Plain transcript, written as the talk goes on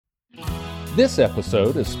This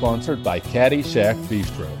episode is sponsored by Caddyshack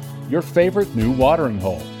Bistro, your favorite new watering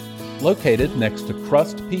hole. Located next to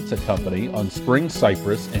Crust Pizza Company on Spring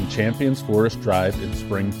Cypress and Champions Forest Drive in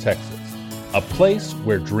Spring, Texas. A place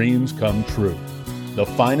where dreams come true. The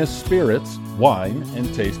finest spirits, wine,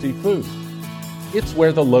 and tasty food. It's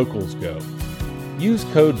where the locals go. Use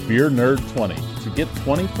code BeerNerd20 to get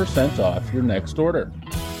 20% off your next order.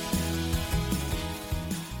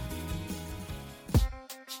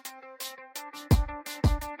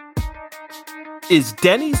 Is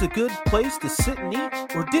Denny's a good place to sit and eat,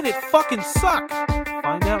 or did it fucking suck?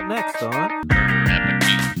 Find out next on Burn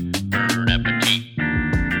Appetit. Burn Appetit.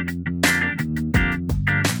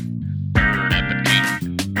 Burn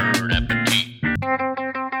Appetit. Burn Appetit.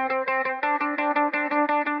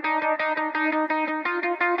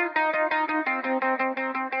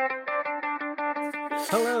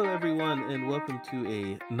 Hello, everyone, and welcome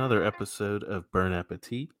to another episode of Burn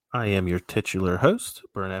Appetit. I am your titular host,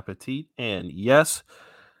 Burn Appetit, and yes,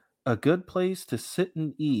 a good place to sit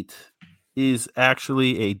and eat is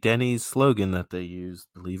actually a Denny's slogan that they use,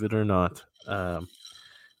 believe it or not.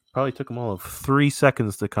 Probably took them all of 3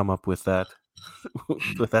 seconds to come up with that.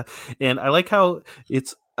 And I like how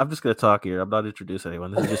I'm just going to talk here. I'm not introducing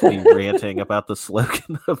anyone. This is just me ranting about the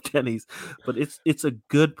slogan of Denny's, but it's a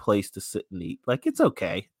good place to sit and eat. Like, it's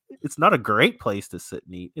okay. It's not a great place to sit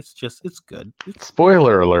and eat. It's good.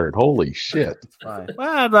 Spoiler alert. Holy shit. It's fine.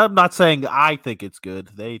 Well, I'm not saying I think it's good.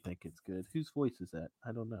 They think it's good. Whose voice is that?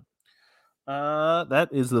 I don't know. That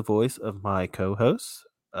is the voice of my co-hosts.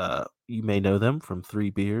 You may know them from 3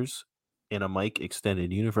 Beers in a Mic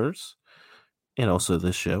Extended Universe and also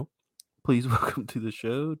this show. Please welcome to the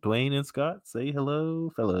show, Dwayne and Scott. Say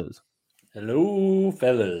hello, fellows. Hello,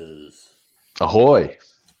 fellas. Ahoy.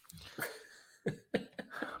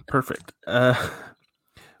 Perfect.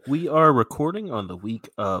 We are recording on the week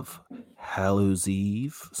of Hallows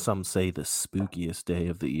Eve. Some say the spookiest day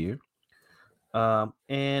of the year.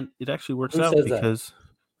 And it actually works out because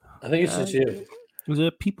I think it's just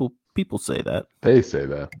you. People say that. They say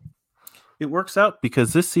that. It works out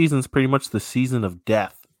because this season's pretty much the season of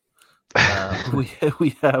death.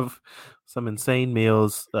 We have some insane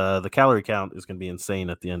meals. The calorie count is going to be insane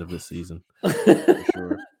at the end of this season, for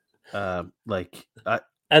sure.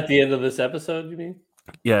 At the end of this episode, you mean?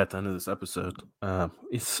 Yeah, at the end of this episode.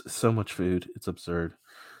 It's so much food. It's absurd.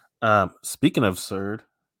 Speaking of absurd,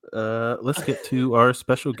 let's get to our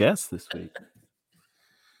special guest this week.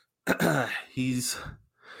 He's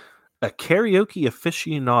a karaoke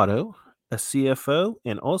aficionado, a CFO,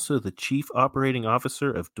 and also the chief operating officer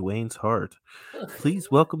of Dwayne's Heart. Please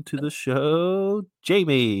welcome to the show,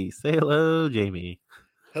 Jamie. Say hello, Jamie.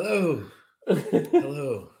 Hello.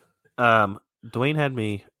 Hello. Dwayne had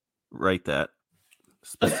me write that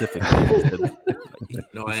specifically.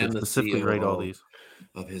 No, I am the specifically CEO write all these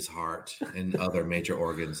of his heart and other major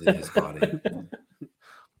organs in his body.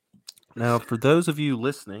 Now, for those of you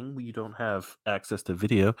listening, you don't have access to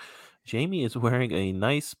video. Jamie is wearing a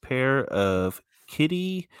nice pair of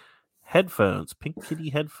kitty headphones, pink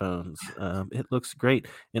kitty headphones. It looks great.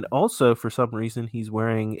 And also, for some reason, he's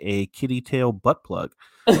wearing a kitty tail butt plug.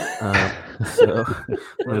 So, I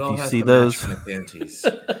don't know if you see those. I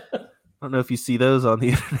don't know if you see those on the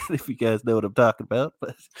internet, if you guys know what I'm talking about.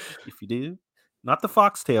 But if you do, not the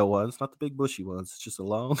foxtail ones, not the big bushy ones. It's just a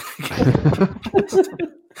long.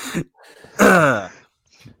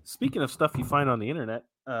 Speaking of stuff you find on the internet,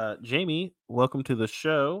 Jamie, welcome to the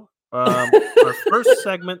show. Our first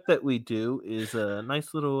segment that we do is a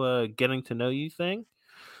nice little getting to know you thing.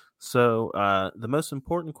 So the most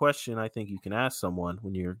important question I think you can ask someone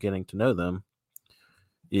when you're getting to know them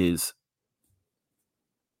is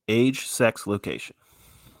age, sex, location.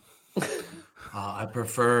 I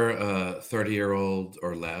prefer a 30-year-old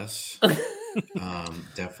or less.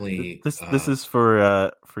 Definitely. This is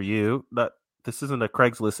for you. This isn't a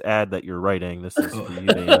Craigslist ad that you're writing. This is for you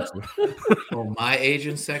to answer. Oh, my age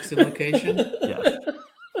and sex and location? Yeah.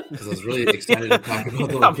 Because I was really excited to talk about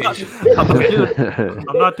the location.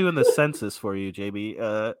 I'm not doing the census for you, JB.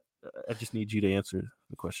 I just need you to answer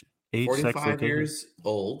the question. Age, 45 sex, location. years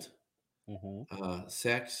old. Mm-hmm.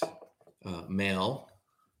 Sex, male.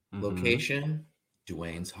 Mm-hmm. Location,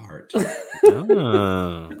 Dwayne's Heart.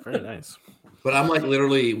 Oh, very nice. But I'm like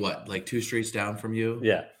literally, 2 streets down from you?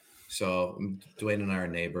 Yeah. So Dwayne and I are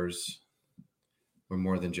neighbors. We're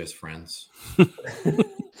more than just friends.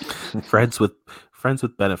 friends with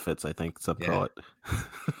benefits, I think some call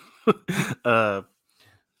it.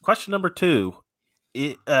 Question number 2.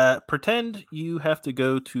 Pretend you have to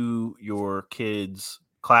go to your kid's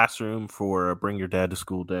classroom for a Bring Your Dad to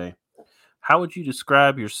School Day. How would you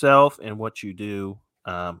describe yourself and what you do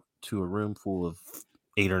to a room full of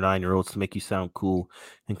 8 or 9-year-olds to make you sound cool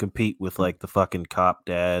and compete with like the fucking cop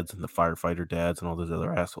dads and the firefighter dads and all those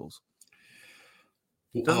other assholes.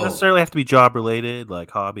 It doesn't necessarily have to be job related,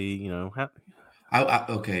 like hobby,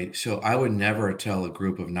 Okay, so I would never tell a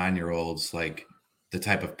group of 9-year-olds like the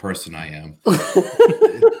type of person I am.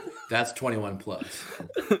 That's 21 plus.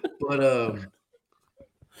 But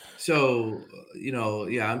so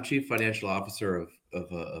I'm chief financial officer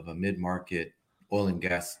of a mid-market oil and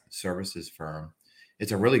gas services firm.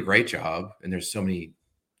 It's a really great job, and there's so many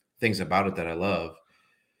things about it that I love.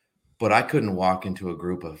 But I couldn't walk into a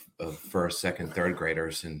group of first, second, third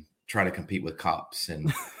graders and try to compete with cops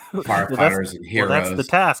and firefighters and heroes. Well, that's the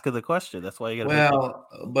task of the question. That's why you got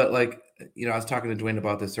to. But like I was talking to Dwayne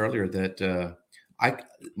about this earlier. That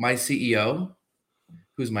my CEO,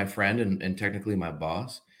 who's my friend and technically my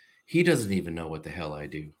boss, he doesn't even know what the hell I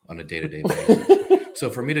do on a day-to-day basis. So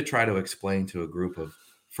for me to try to explain to a group of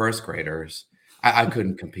first graders, I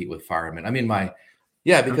couldn't compete with firemen. I mean,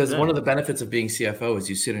 because one of the benefits of being CFO is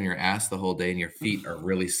you sit on your ass the whole day and your feet are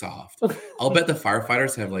really soft. I'll bet the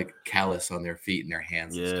firefighters have like callus on their feet and their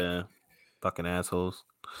hands. Yeah, fucking assholes.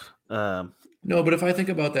 No, but if I think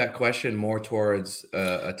about that question more towards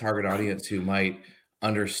a target audience who might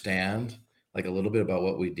understand like a little bit about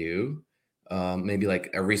what we do, maybe like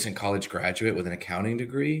a recent college graduate with an accounting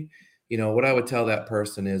degree, what I would tell that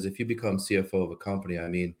person is if you become CFO of a company, I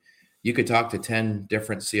mean, you could talk to 10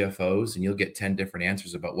 different CFOs and you'll get 10 different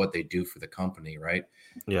answers about what they do for the company, right?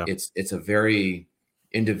 Yeah. It's a very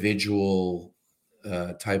individual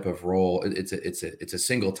type of role. It's a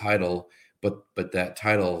single title, but that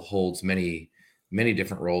title holds many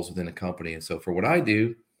different roles within a company. And so for what I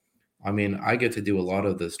do, I mean, I get to do a lot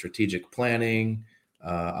of the strategic planning.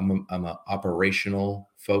 I'm a operational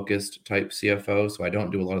focused type CFO, so I don't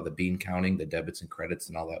do a lot of the bean counting, the debits and credits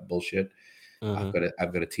and all that bullshit. Mm-hmm.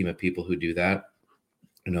 I've got a team of people who do that.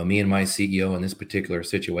 Me and my CEO in this particular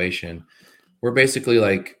situation, we're basically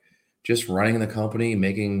like just running the company,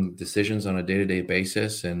 making decisions on a day-to-day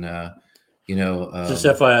basis. And, just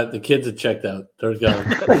FYI, the kids have checked out. They're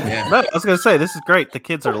going. Yeah. I was going to say, this is great. The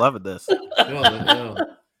kids are loving this. No.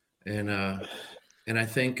 And I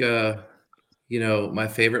think, my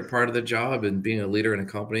favorite part of the job and being a leader in a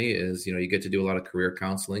company is, you get to do a lot of career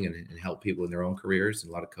counseling and help people in their own careers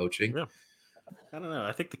and a lot of coaching. Yeah. I don't know.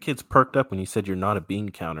 I think the kids perked up when you said you're not a bean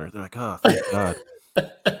counter. They're like, oh, thank God.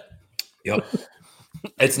 Yep.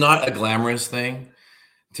 It's not a glamorous thing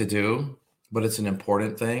to do, but it's an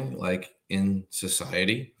important thing, like in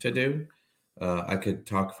society to do. I could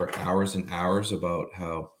talk for hours and hours about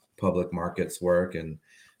how public markets work and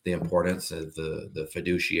the importance of the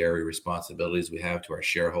fiduciary responsibilities we have to our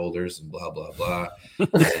shareholders and blah, blah, blah.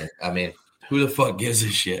 And, I mean, who the fuck gives a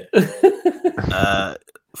shit?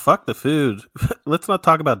 Fuck the food. Let's not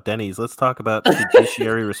talk about Denny's. Let's talk about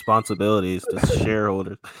fiduciary responsibilities to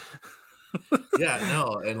shareholders. Yeah,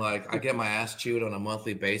 no, and like I get my ass chewed on a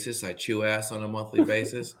monthly basis. I chew ass on a monthly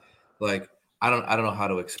basis. Like I don't know how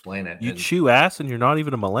to explain it. You chew ass and you're not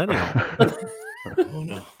even a millennial. Oh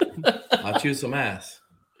no, I chew some ass.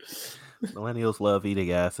 Millennials love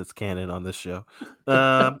eating ass. It's canon on this show.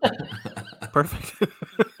 Perfect.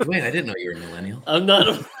 Wait, I didn't know you were a millennial. I'm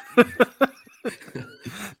not.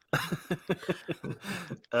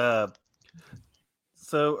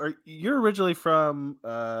 So you're originally from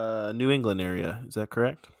New England area, is that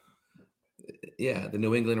correct? Yeah, the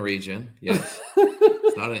New England region. Yes.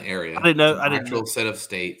 It's not an area. I didn't know. It's an actual set of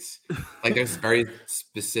states. Like there's very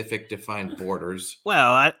specific defined borders.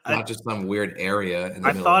 Well, not just some weird area.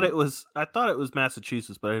 I thought it was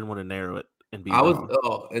Massachusetts, but I didn't want to narrow it and be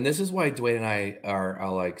wrong. And this is why Dwayne and I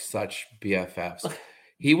are like such BFFs.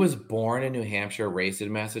 He was born in New Hampshire, raised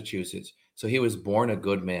in Massachusetts. So he was born a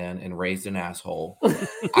good man and raised an asshole.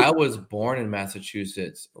 I was born in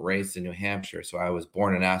Massachusetts, raised in New Hampshire. So I was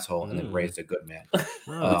born an asshole and then raised a good man.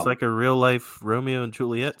 Oh, it's like a real life Romeo and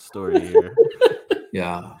Juliet story here.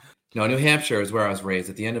 Yeah. No, New Hampshire is where I was raised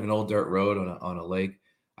at the end of an old dirt road on a lake.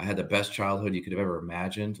 I had the best childhood you could have ever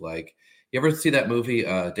imagined. Like, you ever see that movie,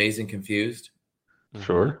 Dazed and Confused?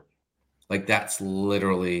 Sure. Like that's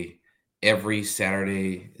literally every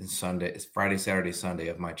Saturday and Sunday. It's Friday, Saturday, Sunday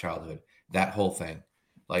of my childhood. That whole thing,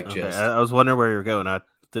 like okay. just. I was wondering where you were going. I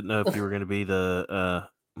didn't know if you were going to be the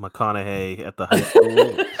McConaughey at the high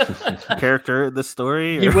school character in this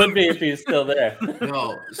story. He would be if he was still there.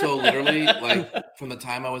 No, so literally, like from the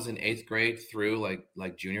time I was in 8th grade through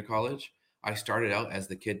like junior college, I started out as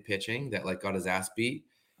the kid pitching that like got his ass beat,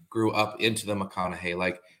 grew up into the McConaughey.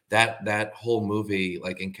 Like that whole movie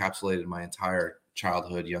like encapsulated my entire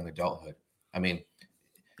childhood, young adulthood. I mean,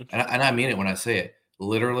 and I mean it when I say it.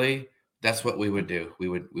 Literally, that's what we would do. We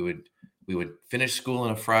would finish school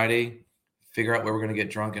on a Friday, figure out where we're going to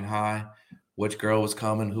get drunk and high, which girl was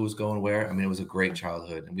coming, who was going where. I mean, it was a great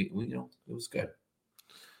childhood, and we it was good.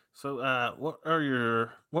 So,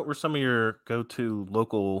 what were some of your go-to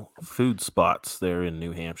local food spots there in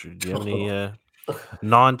New Hampshire? Do you have any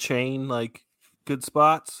non-chain like good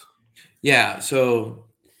spots? Yeah, so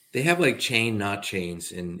they have like chain, not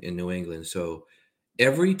chains in New England. So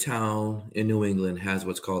every town in New England has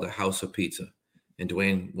what's called a house of pizza, and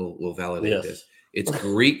Dwayne will validate this. It's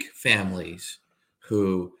Greek families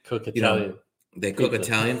who cook Italian. They cook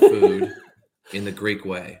Italian food in the Greek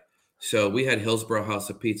way. So we had Hillsborough House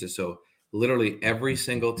of Pizza. So literally every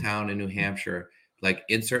single town in New Hampshire, like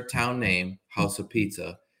insert town name, House of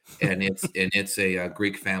Pizza, and it's a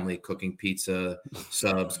Greek family cooking pizza,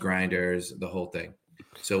 subs, grinders, the whole thing.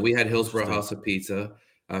 So we had Hillsborough House of Pizza.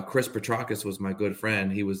 Chris Petrakis was my good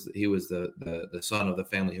friend. He was the son of the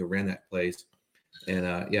family who ran that place,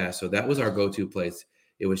 and so that was our go-to place.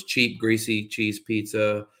 It was cheap, greasy cheese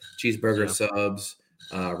pizza, cheeseburger subs,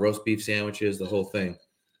 roast beef sandwiches, the whole thing.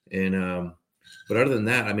 And but other than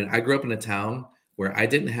that, I mean, I grew up in a town where I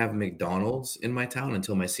didn't have McDonald's in my town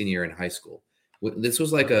until my senior year in high school. This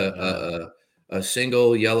was like a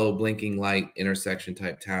single yellow blinking light intersection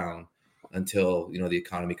type town until the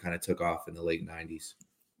economy kind of took off in the late 90s.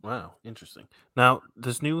 Wow, interesting. Now,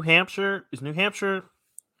 is New Hampshire?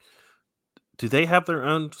 Do they have their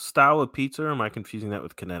own style of pizza, or am I confusing that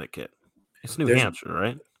with Connecticut? It's New Hampshire,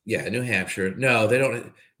 right? Yeah, New Hampshire. No, they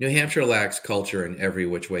don't. New Hampshire lacks culture in every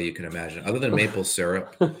which way you can imagine, other than maple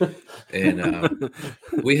syrup. And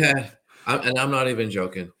we had, and I'm not even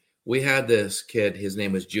joking, we had this kid, his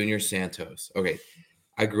name was Junior Santos. Okay,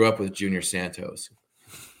 I grew up with Junior Santos.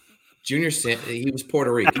 He was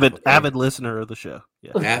Puerto Rican. Avid listener of the show.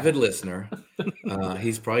 Yeah. Avid listener.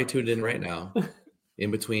 He's probably tuned in right now in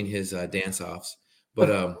between his dance-offs.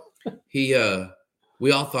 But we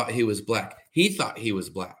all thought he was black. He thought he was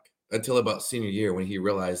black until about senior year when he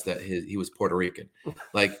realized that he was Puerto Rican.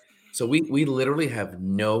 So we literally have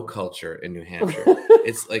no culture in New Hampshire.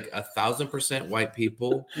 It's like 1,000% white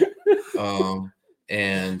people.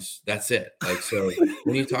 And that's it. So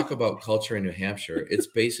when you talk about culture in New Hampshire, it's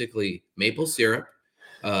basically maple syrup,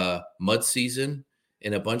 mud season,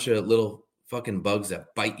 and a bunch of little fucking bugs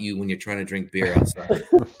that bite you when you're trying to drink beer outside.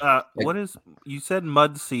 You said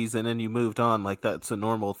mud season and you moved on like that's a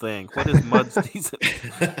normal thing. What is mud season?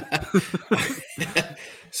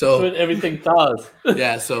 So when everything thaws.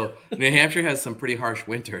 Yeah, so New Hampshire has some pretty harsh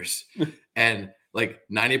winters, and like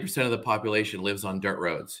 90% of the population lives on dirt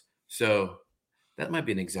roads. So that might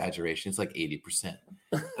be an exaggeration. It's like 80%.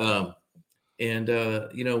 When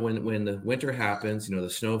the winter happens, the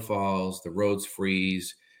snow falls, the roads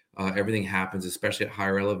freeze, everything happens, especially at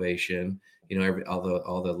higher elevation.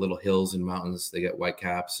 All the little hills and mountains, they get white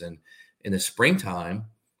caps. And in the springtime,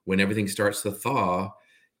 when everything starts to thaw,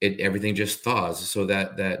 everything just thaws. So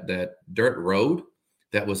that dirt road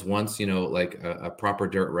that was once, like a proper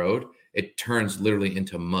dirt road, it turns literally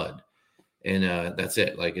into mud. And that's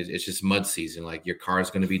it. Like it's just mud season. Like your car is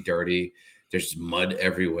going to be dirty. There's mud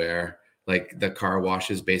everywhere. Like the car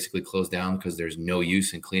washes basically close down because there's no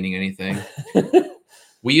use in cleaning anything.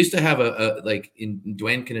 We used to have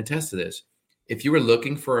Dwayne can attest to this. If you were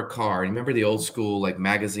looking for a car, remember the old school like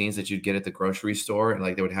magazines that you'd get at the grocery store, and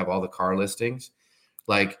like they would have all the car listings.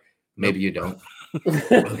 Like maybe you don't.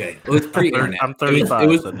 Okay, well, it's pre-internet. I'm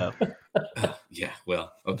 35. So no. Yeah,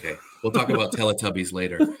 well, okay. We'll talk about Teletubbies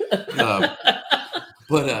later.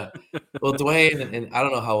 Dwayne, and I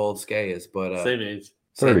don't know how old Skay is, but same age.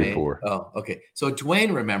 34. Oh, okay. So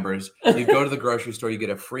Dwayne remembers. You go to the grocery store, you get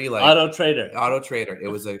a free Auto Trader.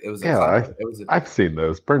 I've seen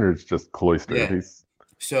those. Bernard's just cloistered. Yeah.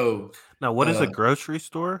 So now, what is a grocery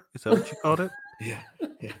store? Is that what you called it? Yeah,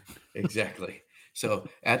 exactly. So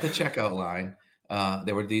at the checkout line,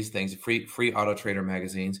 there were these things, free Auto Trader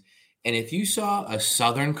magazines. And if you saw a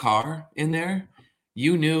Southern car in there,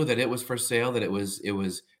 you knew that it was for sale, that it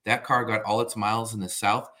was that car got all its miles in the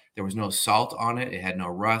South. There was no salt on it. It had no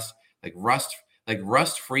rust,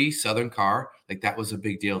 rust-free Southern car. Like that was a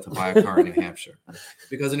big deal to buy a car in New Hampshire,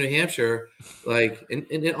 because in New Hampshire, like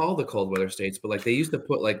in all the cold weather states, but like they used to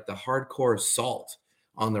put like the hardcore salt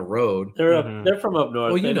on the road. They're from up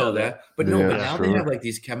north. Well, you know that, but now they have like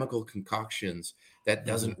these chemical concoctions that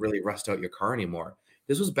doesn't really rust out your car anymore.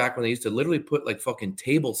 This was back when they used to literally put like fucking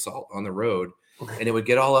table salt on the road, and it would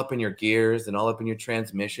get all up in your gears and all up in your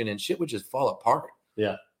transmission, and shit would just fall apart.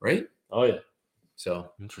 Yeah. Right? Oh, yeah.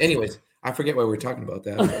 So, anyways, I forget why we were talking about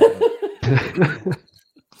that.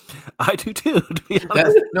 I do too. To be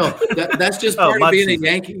honest. That's just part of being a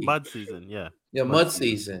Yankee. Mud season, yeah. Yeah, mud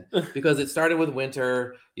season. Because it started with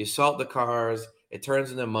winter. You salt the cars. It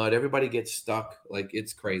turns into mud. Everybody gets stuck. Like,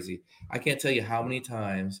 it's crazy. I can't tell you how many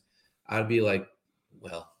times I'd be like,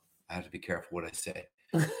 well, I have to be careful what I say.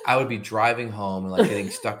 I would be driving home and like getting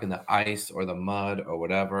stuck in the ice or the mud or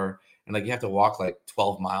whatever. And like you have to walk like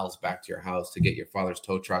 12 miles back to your house to get your father's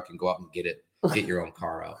tow truck and go out and get your own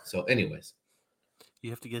car out. So anyways. You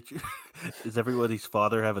have to get your does everybody's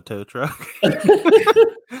father have a tow truck?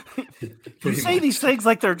 You say these things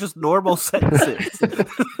like they're just normal sentences.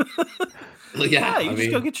 Well, yeah, you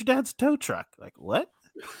just go get your dad's tow truck. Like what?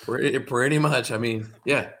 Pretty much. I mean,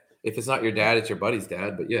 yeah. If it's not your dad, it's your buddy's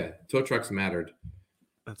dad. But yeah, tow trucks mattered.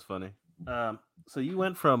 That's funny. So you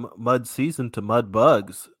went from mud season to mud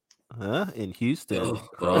bugs, huh? In Houston.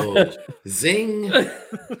 Oh. Zing!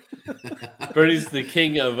 Bernie's the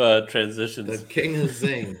king of transitions. The king of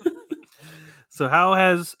zing. So how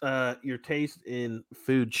has your taste in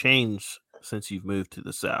food changed since you've moved to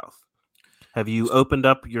the South? Have you opened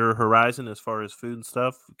up your horizon as far as food and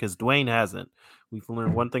stuff? Because Dwayne hasn't. We've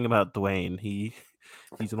learned one thing about Dwayne.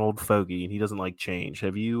 He's an old fogey and he doesn't like change.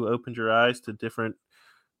 Have you opened your eyes to different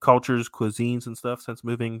cultures, cuisines, and stuff since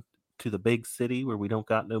moving to the big city where we don't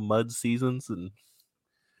got no mud seasons? And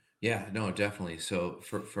yeah, no, definitely. So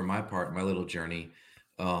for my part, my little journey,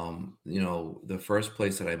 the first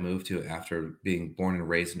place that I moved to after being born and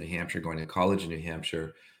raised in New Hampshire, going to college in New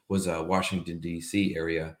Hampshire, was Washington, D.C.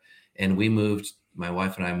 area. And my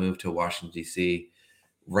wife and I moved to Washington, D.C.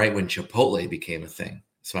 right when Chipotle became a thing.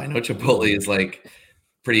 So I know Chipotle is like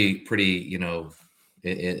pretty,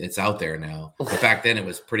 it's out there now. But back then it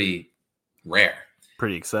was pretty rare.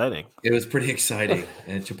 Pretty exciting. It was pretty exciting.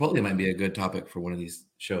 And Chipotle might be a good topic for one of these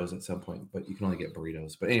shows at some point, but you can only get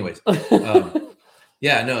burritos. But anyways,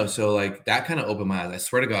 so like that kind of opened my eyes. I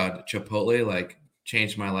swear to God, Chipotle like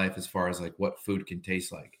changed my life as far as like what food can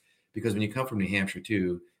taste like. Because when you come from New Hampshire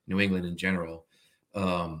to New England in general,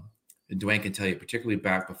 Dwayne can tell you, particularly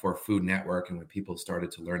back before Food Network and when people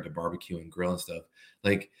started to learn to barbecue and grill and stuff,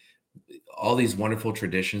 like all these wonderful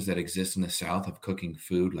traditions that exist in the South of cooking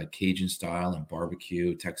food, like Cajun style and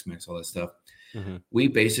barbecue, Tex-Mex, all that stuff. Mm-hmm. We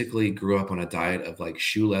basically grew up on a diet of like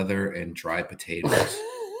shoe leather and dry potatoes.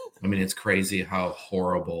 I mean, it's crazy how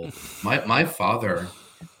horrible. My father,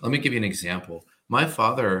 let me give you an example. My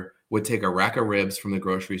father would take a rack of ribs from the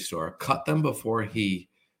grocery store, cut them before he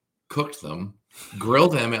cooked them, grill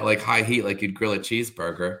them at like high heat, like you'd grill a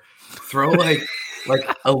cheeseburger, throw like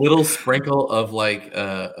a little sprinkle of like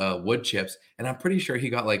wood chips. And I'm pretty sure he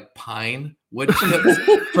got like pine wood chips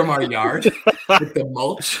from our yard with the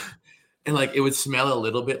mulch. And like, it would smell a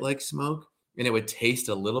little bit like smoke and it would taste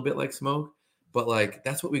a little bit like smoke, but like,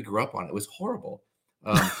 that's what we grew up on. It was horrible.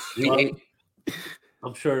 I'm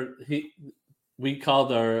sure we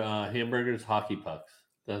called our hamburgers hockey pucks.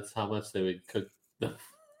 That's how much they would cook them.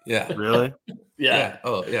 Yeah. Really? Yeah.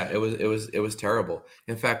 Oh yeah. It was terrible.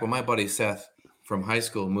 In fact, when my buddy Seth from high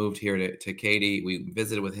school moved here to Katy, we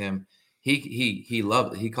visited with him. He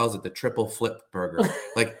loved it. He calls it the triple flip burger.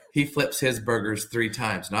 Like he flips his burgers 3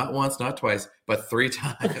 times, not once, not twice, but 3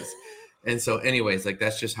 times. And so anyways, like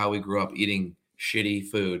that's just how we grew up eating shitty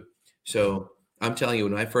food. So I'm telling you,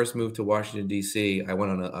 when I first moved to Washington, D.C., I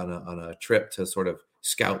went on a trip to sort of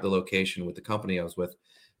scout the location with the company I was with.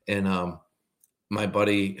 And my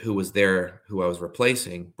buddy who was there, who I was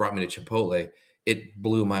replacing, brought me to Chipotle. It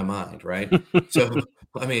blew my mind, right? So,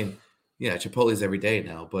 I mean, yeah, Chipotle is every day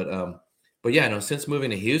now. But yeah, no, since moving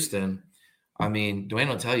to Houston, I mean, Dwayne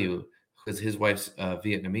will tell you, because his wife's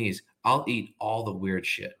Vietnamese, I'll eat all the weird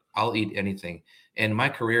shit. I'll eat anything. And my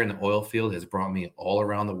career in the oil field has brought me all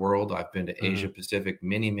around the world. I've been to Asia Pacific,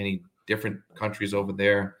 many, many different countries over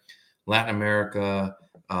there, Latin America,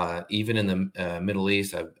 even in the Middle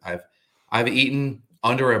East. I've eaten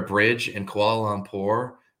under a bridge in Kuala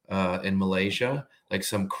Lumpur, in Malaysia, like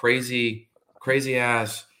some crazy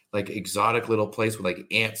ass, like exotic little place with like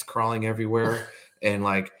ants crawling everywhere. And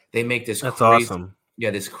like, they make this, that's crazy, awesome. Yeah.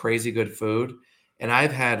 This crazy good food. And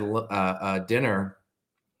I've had dinner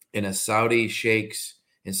in a Saudi sheikh's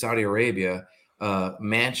in Saudi Arabia,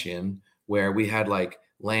 mansion where we had like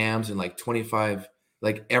lambs and like 25,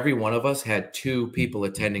 like every one of us had 2 people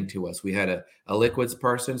attending to us. We had a liquids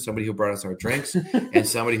person, somebody who brought us our drinks, and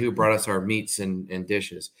somebody who brought us our meats and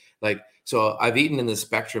dishes. Like, so I've eaten in the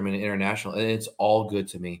spectrum and international, and it's all good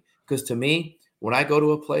to me. Because to me, when I go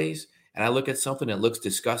to a place and I look at something that looks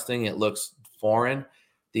disgusting, it looks foreign,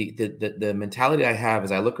 the mentality I have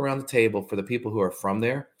is I look around the table for the people who are from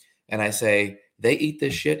there, and I say, they eat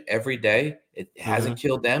this shit every day. It hasn't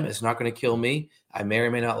killed them. It's not going to kill me. I may or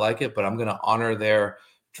may not like it, but I'm going to honor their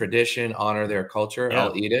tradition, honor their culture, Yeah.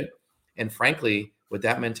 I'll eat it. And frankly, with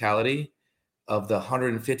that mentality, of the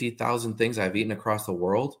 150,000 things I've eaten across the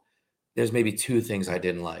world, there's maybe 2 things I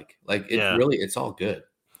didn't like. Like it's all good.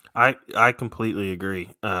 I completely agree.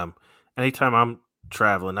 Anytime I'm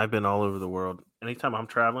traveling, I've been all over the world. Anytime I'm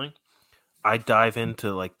traveling, I dive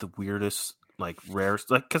into like the weirdest, like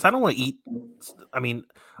rarest, like because I don't want to eat. I mean,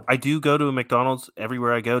 I do go to a McDonald's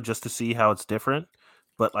everywhere I go just to see how it's different,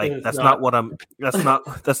 but like It's that's not. not what I'm. That's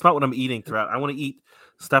not what I'm eating throughout. I want to eat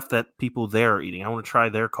stuff that people there are eating. I want to try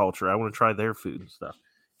their culture. I want to try their food and stuff,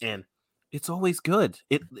 and it's always good.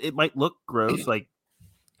 It might look gross, like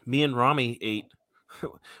me and Rami ate.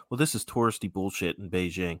 Well, this is touristy bullshit in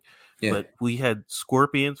Beijing. Yeah. But we had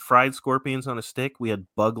fried scorpions on a stick. We had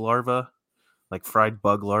bug larvae, like fried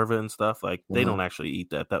bug larvae and stuff. Like they don't actually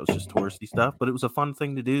eat that. That was just touristy stuff. But it was a fun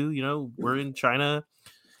thing to do. You know, we're in China.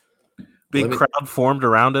 Big crowd formed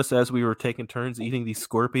around us as we were taking turns eating these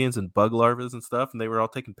scorpions and bug larvae and stuff. And they were all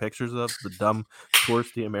taking pictures of the dumb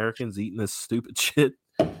touristy Americans eating this stupid shit.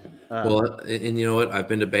 Well, and you know what? I've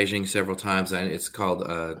been to Beijing several times, and it's called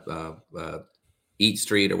Eat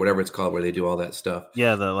Street or whatever it's called, where they do all that stuff.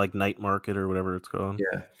 Yeah, the like night market or whatever it's called.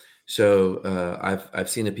 Yeah. So I've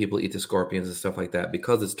seen the people eat the scorpions and stuff like that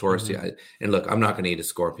because it's touristy. And look, I'm not going to eat a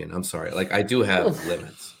scorpion. I'm sorry. Like I do have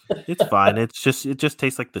limits. It's fine. It just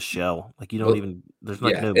tastes like the shell. Like you don't even. There's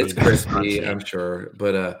not. Yeah, it's crispy. I'm sure.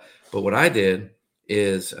 But what I did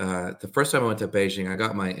is the first time I went to Beijing, I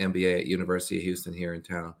got my MBA at University of Houston here in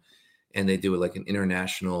town, and they do like an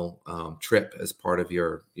international trip as part of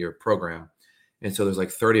your program. And so there's like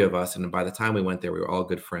 30 of us, and by the time we went there, we were all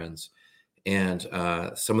good friends. And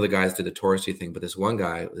some of the guys did the touristy thing, but this one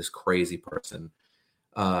guy, this crazy person,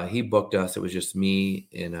 he booked us. It was just me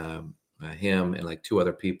and him and like 2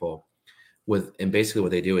 other people. And basically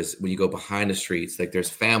what they do is when you go behind the streets, like there's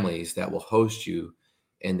families that will host you,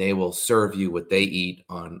 and they will serve you what they eat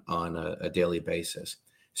on a daily basis.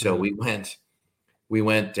 So we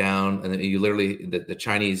went down, and you literally the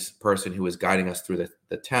Chinese person who was guiding us through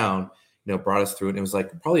the town, brought us through it. And it was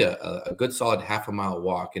like probably a good solid half a mile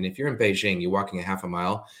walk. And if you're in Beijing, you're walking a half a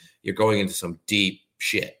mile, you're going into some deep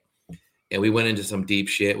shit. And we went into some deep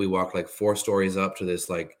shit. We walked like 4 stories up to this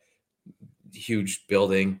like huge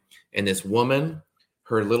building. And this woman,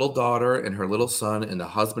 her little daughter and her little son and the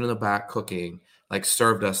husband in the back cooking, like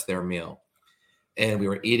served us their meal. And we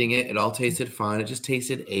were eating it. It all tasted fine. It just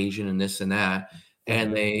tasted Asian and this and that.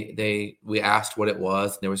 And we asked what it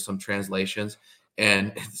was. And there was some translations.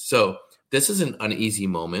 And so this is an uneasy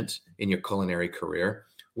moment in your culinary career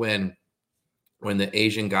when the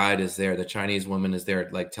Asian guide is there, the Chinese woman is there,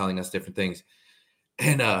 like telling us different things.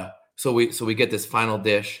 And so we get this final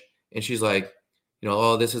dish, and she's like,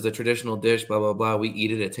 oh, this is a traditional dish, blah, blah, blah. We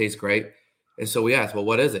eat it. It tastes great. And so we asked, well,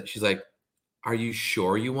 what is it? She's like, are you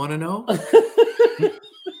sure you want to know?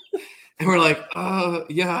 And we're like,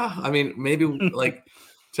 yeah. I mean, maybe like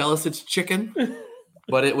tell us it's chicken.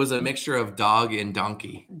 But it was a mixture of dog and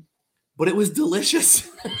donkey. But it was delicious.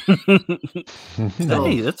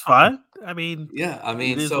 Hey, that's fine. I mean, yeah, I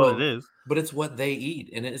mean, it is so what it is. But it's what they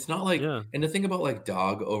eat, and it's not like. Yeah. And the thing about like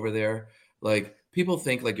dog over there, like people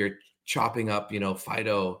think like you're chopping up,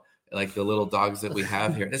 Fido, like the little dogs that we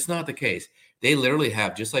have here. It's not the case. They literally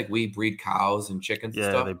have, just like we breed cows and chickens and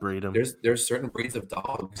stuff. They breed them. There's certain breeds of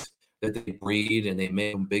dogs that they breed, and they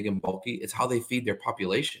make them big and bulky. It's how they feed their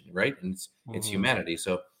population, right? And it's humanity.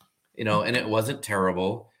 So, and it wasn't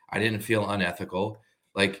terrible. I didn't feel unethical.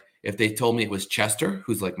 Like if they told me it was Chester,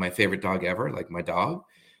 who's like my favorite dog ever, like my dog,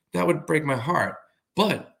 that would break my heart.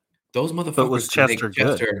 But those motherfuckers was Chester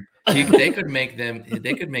good. They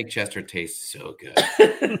could make Chester taste so good.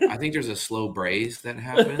 I think there's a slow braise that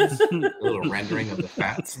happens, a little rendering of the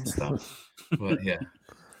fats and stuff. But yeah.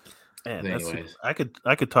 Man, anyways, I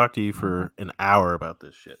could talk to you for an hour about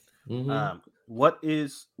this shit.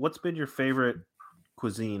 What's been your favorite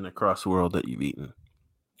cuisine across the world that you've eaten?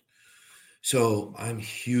 So I'm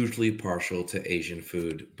hugely partial to Asian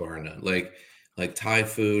food, bar none. Like Thai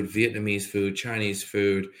food, Vietnamese food, Chinese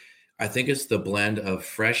food. I think it's the blend of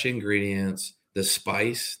fresh ingredients, the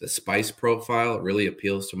spice profile really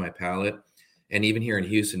appeals to my palate. And even here in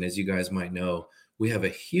Houston, as you guys might know, we have a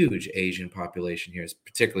huge Asian population here,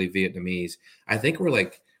 particularly Vietnamese. I think we're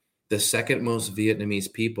like the second most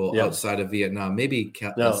Vietnamese people outside of Vietnam. Maybe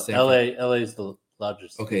LA is the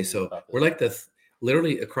largest. Okay, so we're like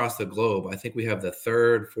literally across the globe. I think we have the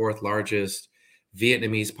 3rd, 4th largest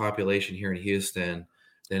Vietnamese population here in Houston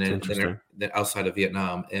than outside of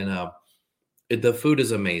Vietnam. And the food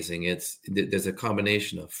is amazing. There's a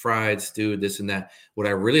combination of fried, stewed, this and that. What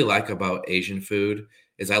I really like about Asian food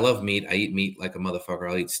is I love meat. I eat meat like a motherfucker.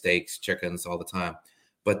 I'll eat steaks, chickens all the time.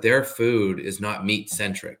 but their food is not meat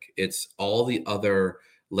centric. It's all the other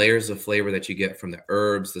layers of flavor that you get from the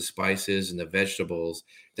herbs, the spices, and the vegetables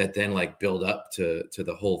that then like build up to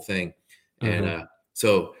the whole thing. And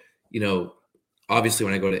so, obviously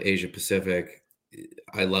when I go to Asia Pacific,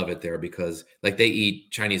 I love it there because like they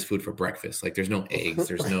eat Chinese food for breakfast. Like there's no eggs,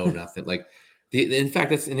 there's no nothing. Like in fact,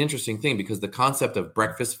 that's an interesting thing because the concept of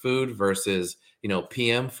breakfast food versus,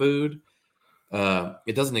 PM food,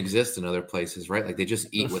 it doesn't exist in other places, right? Like they just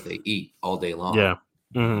eat what they eat all day long. Yeah.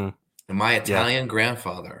 Mm-hmm. And my Italian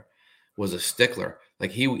grandfather was a stickler.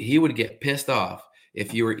 Like he would get pissed off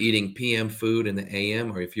if you were eating PM food in the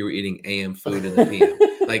AM or if you were eating AM food in the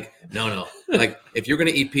PM. Like, no. Like if you're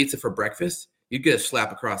going to eat pizza for breakfast, you'd get a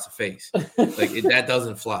slap across the face. Like that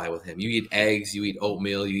doesn't fly with him. You eat eggs, you eat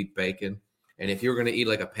oatmeal, you eat bacon. And if you're going to eat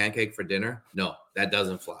like a pancake for dinner, no, that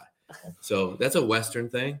doesn't fly. So that's a Western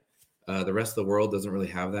thing. The rest of the world doesn't really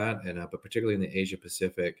have that. And but particularly in the Asia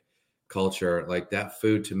Pacific culture, like that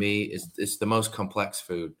food to me it's the most complex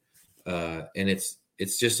food. And it's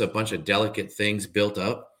just a bunch of delicate things built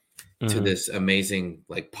up to this amazing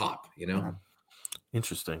like pop,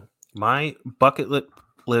 Interesting. My bucket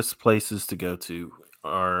list places to go to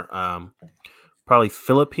are probably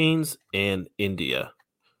Philippines and India.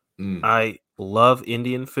 I love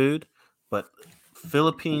Indian food, but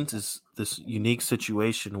Philippines is this unique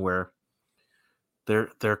situation where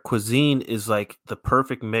their cuisine is like the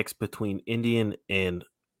perfect mix between Indian and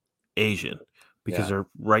Asian because they're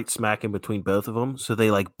right smack in between both of them. So they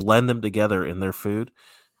like blend them together in their food.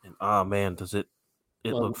 And oh man, does it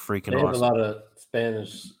look freaking awesome. They have awesome. a lot of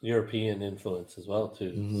Spanish European influence as well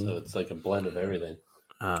too. So it's like a blend of everything.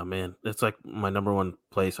 Oh man, it's like my number one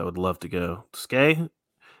place I would love to go. Skye,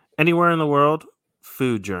 anywhere in the world,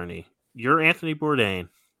 food journey. You're Anthony Bourdain.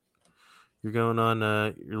 You're going on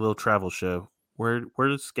your little travel show. Where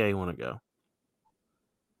does Skye want to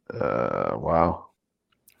go? Wow.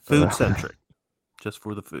 Food centric, just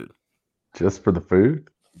for the food. Just for the food?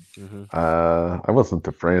 Mm-hmm. I wasn't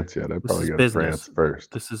to France yet. I'd probably go to France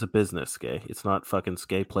first. This is a business, Skye. It's not fucking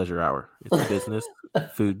Skye Pleasure Hour. It's business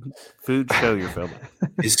food show you're filming.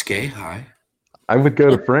 Is Skye high? I would go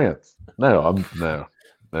to France. No.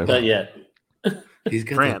 Not yet. He's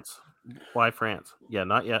got France. Why France? Yeah,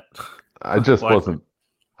 not yet. I just wasn't.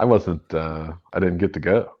 I didn't get to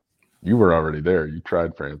go. You were already there. You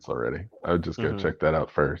tried France already. I would just go check that out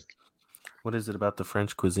first. What is it about the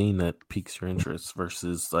French cuisine that piques your interest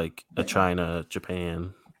versus like a China,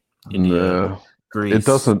 Japan, India, Greece?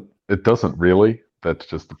 It doesn't really. That's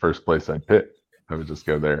just the first place I'd pick. I would just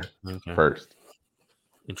go there first.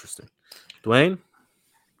 Interesting. Dwayne?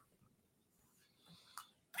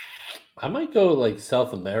 I might go like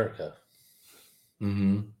South America.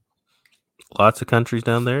 Lots of countries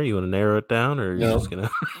down there. You want to narrow it down, or you're just gonna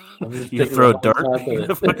you thinking throw a about dart? the top of You it.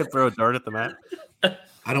 gonna fucking throw a dart at the map?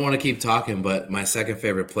 I don't want to keep talking, but my second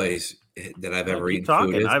favorite place that I've ever Keep eaten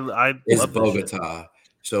talking. food I is love this shit. Bogota.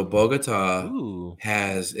 So Bogota Ooh.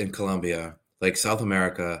 has in Colombia, like South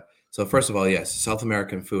America. So first of all, yes, South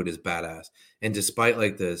American food is badass. And despite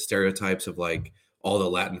like the stereotypes of like all the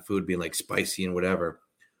Latin food being like spicy and whatever,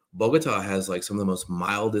 Bogota has like some of the most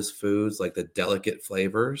mildest foods, like the delicate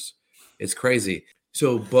flavors. It's crazy.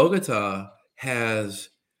 So Bogota has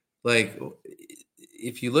like,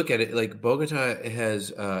 if you look at it, like Bogota has,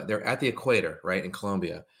 they're at the equator, right, in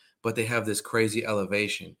Colombia, but they have this crazy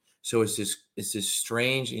elevation. So it's this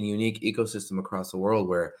strange and unique ecosystem across the world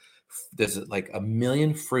where there's like 1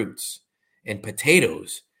 million fruits and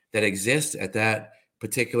potatoes that exist at that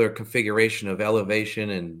particular configuration of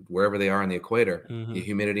elevation and wherever they are on the equator, the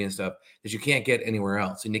humidity and stuff, that you can't get anywhere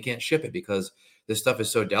else, and you can't ship it because this stuff is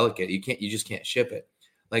so delicate. You just can't ship it.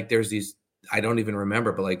 Like there's these, I don't even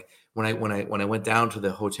remember, but like when I went down to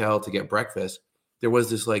the hotel to get breakfast, there was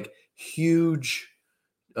this like huge,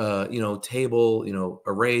 table,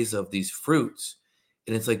 arrays of these fruits.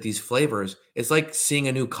 And it's like these flavors, it's like seeing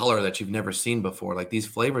a new color that you've never seen before. Like these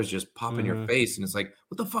flavors just pop in your face. And it's like,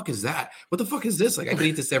 what the fuck is that? What the fuck is this? Like I could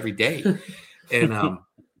eat this every day. And,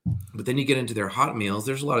 but then you get into their hot meals.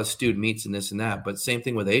 There's a lot of stewed meats and this and that, but same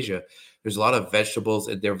thing with Asia. There's a lot of vegetables.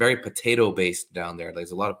 They're very potato based down there.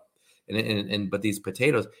 There's a lot of, but these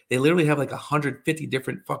potatoes, they literally have like 150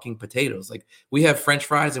 different fucking potatoes. Like we have French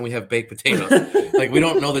fries and we have baked potatoes. Like we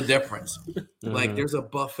don't know the difference. Like there's a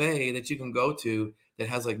buffet that you can go to that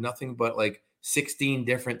has like nothing but like 16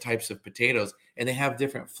 different types of potatoes, and they have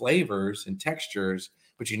different flavors and textures,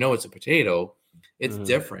 but it's a potato. It's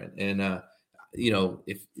different. And,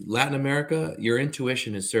 if Latin America, your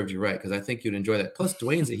intuition has served you right, because I think you'd enjoy that. Plus,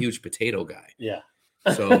 Dwayne's a huge potato guy. Yeah.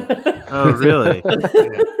 So, Oh, really?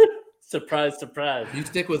 yeah. Surprise, surprise. You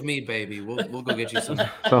stick with me, baby. We'll go get you some.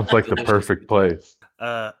 Sounds like the delicious- perfect place.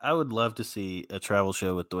 I would love to see a travel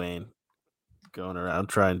show with Dwayne going around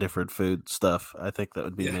trying different food stuff. I think that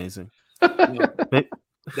would be Yeah. amazing.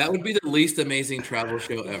 That would be the least amazing travel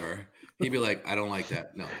show ever. He'd be like, I don't like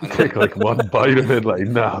that. No, I don't Take like one bite of it, like,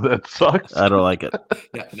 no, that sucks. I don't like it.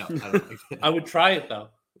 Yeah, no, I don't like that. I would try it though.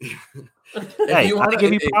 Hey, you I wanna-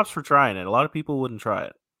 give you if- props for trying it. A lot of people wouldn't try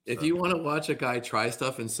it. If you want to watch a guy try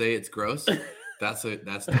stuff and say it's gross, that's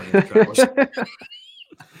Dwayne's travel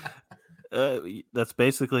show. That's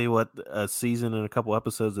basically what a season and a couple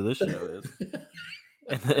episodes of this show is.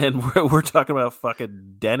 And we're talking about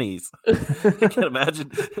fucking Denny's. Can't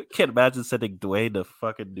imagine sending Dwayne to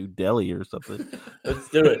fucking New Delhi or something. Let's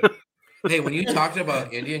do it. Hey, when you talked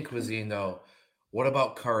about Indian cuisine, though, what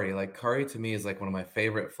about curry? Like curry to me is like one of my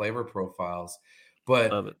favorite flavor profiles. Love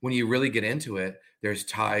But it. when you really get into it, there's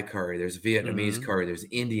Thai curry, there's Vietnamese Mhm. curry, there's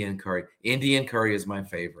Indian curry. Indian curry is my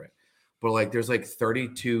favorite. But like there's like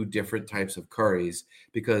 32 different types of curries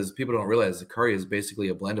because people don't realize the curry is basically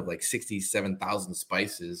a blend of like 67,000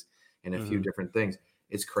 spices and a few Mhm. different things.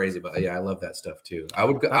 It's crazy, but yeah, I love that stuff too. I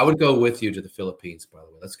would go with you to the Philippines, by the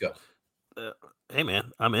way. Let's go. Hey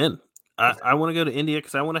man, I'm in. I want to go to India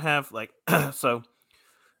because I want to have like so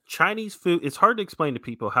Chinese food. It's hard to explain to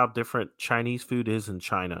people how different Chinese food is in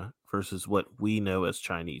China versus what we know as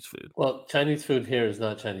Chinese food. Well, Chinese food here is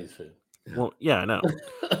not Chinese food. Well, yeah, I know,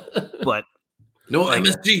 but No Like-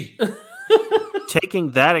 MSG.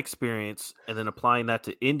 taking that experience and then applying that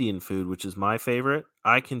to Indian food, which is my favorite,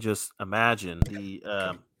 I can just imagine the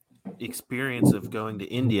experience of going to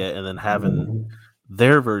India and then having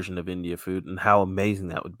their version of India food and how amazing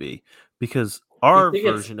that would be. Because our think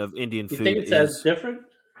it's- version of Indian You food think it's as is different?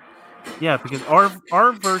 because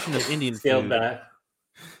our version of Indian Scale food back.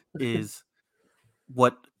 is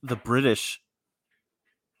what the British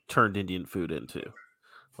turned Indian food into.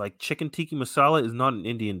 Like chicken tikka masala is not an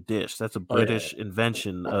Indian dish. That's a Oh, yeah. British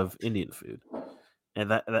invention of Indian food.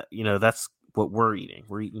 And that that's what we're eating.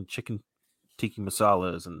 We're eating chicken tikka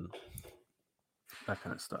masalas and that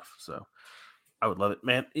kind of stuff. So I would love it,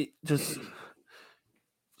 man. It just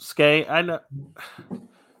Skay,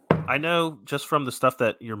 I know just from the stuff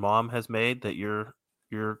that your mom has made that your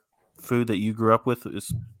food that you grew up with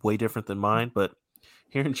is way different than mine, but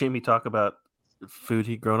hearing Jamie talk about food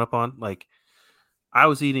he'd grown up on, like I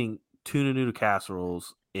was eating tuna noodle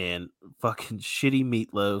casseroles and fucking shitty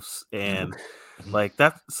meatloafs and like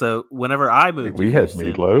that. So whenever I moved, We to had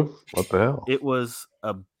Houston, meatloaf. What the hell? it was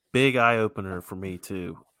a big eye opener for me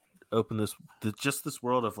too. Open this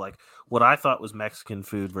world of like what I thought was Mexican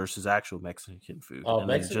food versus actual Mexican food. Oh, And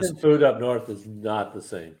then Mexican food up north is not the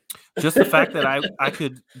same. just the fact that I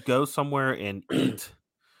could go somewhere and eat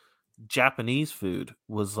Japanese food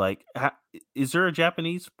was like, is there a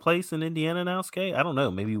Japanese place in Indiana now, Skay? I don't know,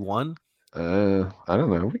 maybe one. I don't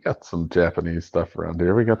know. We got some Japanese stuff around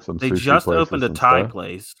here. We got some. They sushi just places opened a and Thai stuff.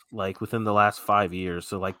 place like within the last 5 years.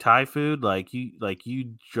 So like Thai food, like you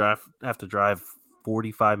have to drive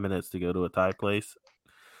 45 minutes to go to a Thai place.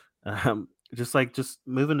 Just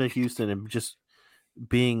moving to Houston and just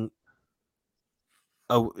being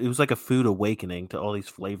it was like a food awakening to all these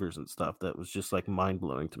flavors and stuff that was just like mind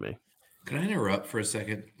blowing to me. Can I interrupt for a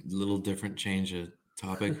second? Little different change of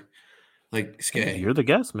topic. Like Skay, You're the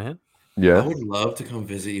guest, man. I Yeah. would love to come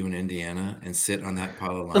visit you in Indiana and sit on that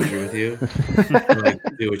pile of laundry with you. And, like,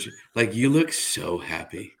 do what you look so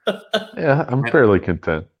happy. Yeah. I'm fairly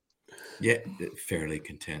content. Yeah, fairly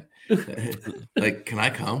content. Like, can I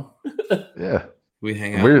come? Yeah. We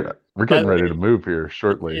hang out. We're getting By the ready way, to move here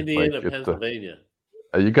shortly. Indiana, Like, it's Pennsylvania.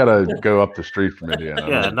 you got to go up the street from Indiana.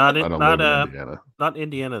 Yeah, I don't live in Indiana. Not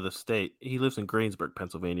Indiana, the state. He lives in Greensburg,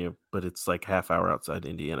 Pennsylvania, but it's like half hour outside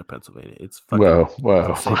Indiana, Pennsylvania. It's fucking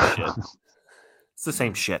Whoa. it's the same shit. It's the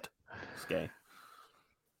same shit. Okay.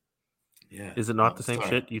 Yeah. Is it not the same sorry.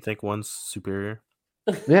 shit? You think one's superior?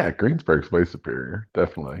 Yeah, Greensburg's way superior.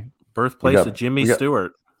 Definitely. Birthplace got- of Jimmy we got-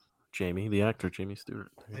 Stewart. Jamie, the actor Jimmy Stewart.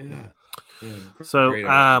 There you go. Yeah. So, Great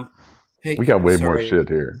idea. Hey, We got way more sorry, shit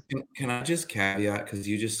here. Can I just caveat because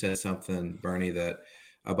you just said something, Bernie, that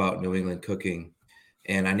about New England cooking,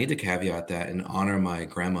 and I need to caveat that and honor my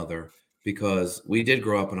grandmother because we did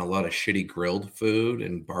grow up in a lot of shitty grilled food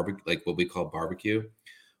and barbecue, like what we call barbecue.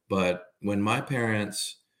 But when my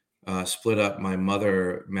parents split up, my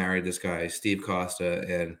mother married this guy Steve Costa,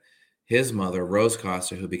 and his mother Rose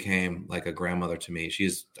Costa, who became like a grandmother to me.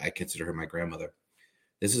 I consider her my grandmother.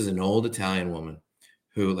 This is an old Italian woman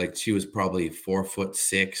who, like, she was probably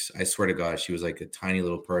 4'6". I swear to God, she was like a tiny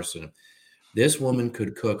little person. This woman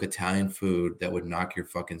could cook Italian food that would knock your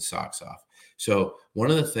fucking socks off. So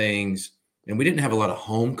one of the things and we didn't have a lot of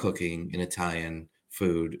home cooking in Italian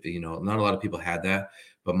food. Not a lot of people had that.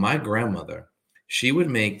 But my grandmother, she would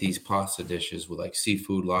make these pasta dishes with like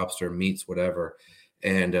seafood, lobster, meats, whatever.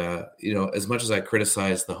 And as much as I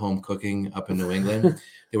criticize the home cooking up in New England,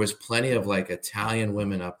 there was plenty of like Italian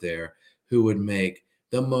women up there who would make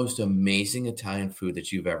the most amazing Italian food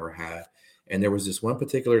that you've ever had. And there was this one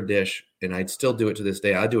particular dish, and I'd still do it to this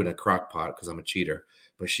day. I do it in a crock pot because I'm a cheater,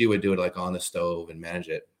 but she would do it like on the stove and manage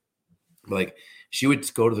it. Like she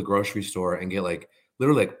would go to the grocery store and get like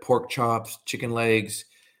literally like pork chops, chicken legs,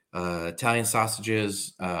 Italian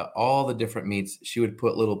sausages, all the different meats. She would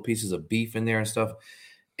put little pieces of beef in there and stuff,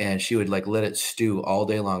 and she would like let it stew all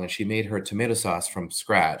day long. And she made her tomato sauce from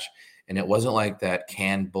scratch, and it wasn't like that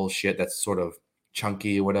canned bullshit that's sort of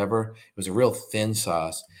chunky or whatever. It was a real thin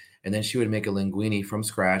sauce. And then she would make a linguine from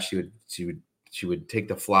scratch. She would take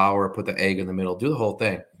the flour, put the egg in the middle, do the whole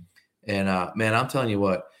thing. And man, I'm telling you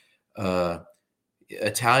what,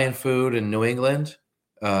 Italian food in New England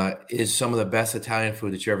is some of the best Italian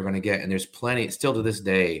food that you're ever going to get. And there's plenty, still to this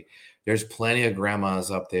day, there's plenty of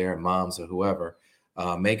grandmas up there, moms or whoever,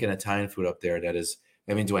 making Italian food up there that is,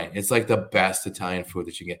 Dwayne, it's like the best Italian food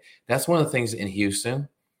that you get. That's one of the things in Houston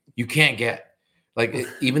you can't get. Like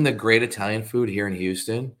even the great Italian food here in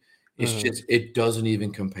Houston, it's just, it doesn't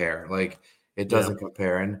even compare. Like it doesn't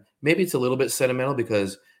compare. And maybe it's a little bit sentimental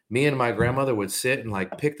because me and my grandmother would sit and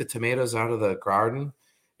like pick the tomatoes out of the garden.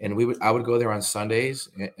 And I would go there on Sundays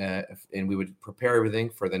and we would prepare everything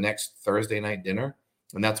for the next Thursday night dinner.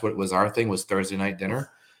 And that's what was our thing, was Thursday night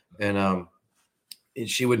dinner. And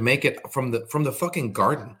she would make it from the fucking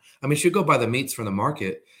garden. She'd go buy the meats from the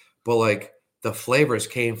market, but like the flavors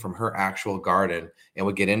came from her actual garden and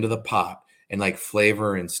would get into the pot and like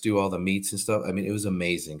flavor and stew all the meats and stuff. It was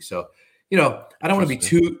amazing. So, I don't want to be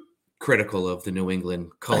too critical of the New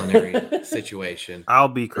England culinary situation. I'll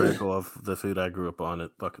be critical of the food I grew up on.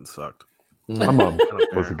 It fucking sucked. My mom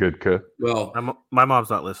was a good cook. Well, my mom's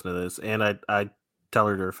not listening to this, and I tell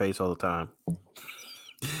her to her face all the time.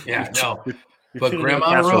 Yeah, no. But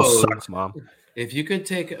Grandma Rose sucks, Mom. If you could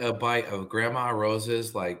take a bite of Grandma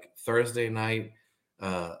Rose's like Thursday night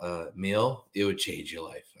meal, it would change your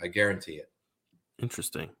life. I guarantee it.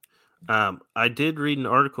 Interesting. I did read an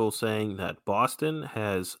article saying that Boston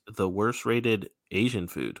has the worst rated Asian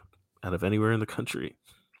food out of anywhere in the country.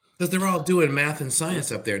 Because they're all doing math and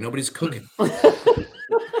science up there. Nobody's cooking.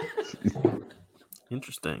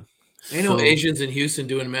 Interesting. Ain't no Asians in Houston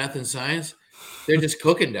doing math and science. They're just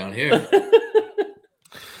cooking down here.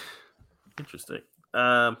 Interesting.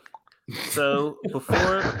 So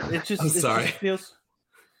before it just, sorry. It just feels,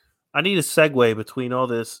 I need a segue between all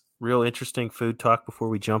this real interesting food talk before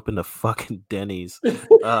we jump into fucking Denny's.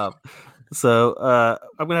 So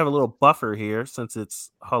I'm gonna have a little buffer here since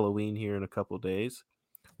it's Halloween here in a couple of days.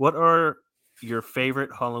 What are your favorite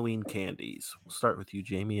Halloween candies? We'll start with you,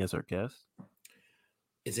 Jamie, as our guest.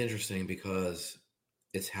 It's interesting because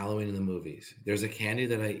it's Halloween in the movies. There's a candy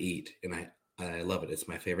that I eat, and I love it. It's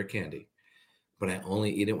my favorite candy. But I only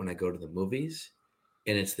eat it when I go to the movies,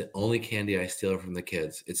 and it's the only candy I steal from the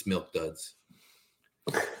kids. It's Milk Duds.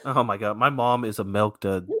 Oh, my God. My mom is a Milk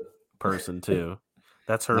Dud person, too.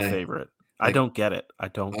 That's her favorite. I don't get it. I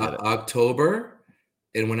don't get it. October,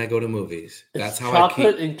 and when I go to movies. That's how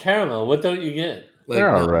chocolate and caramel. What don't you get?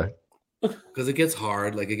 They're all right. Because it gets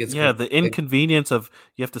hard. Like it gets the inconvenience of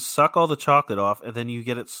you have to suck all the chocolate off and then you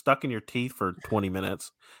get it stuck in your teeth for 20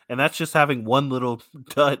 minutes. And that's just having one little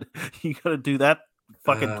dud. You got to do that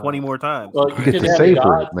fucking 20 more times. Well, You get to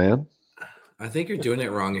savor it, man. I think you're doing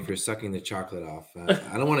it wrong if you're sucking the chocolate off.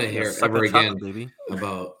 I don't want to hear Suck ever the again chocolate, baby.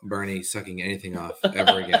 about Bernie sucking anything off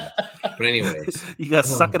ever again. But anyways, You got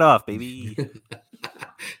to suck it off, baby.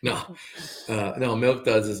 no, Milk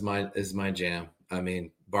Duds is my jam.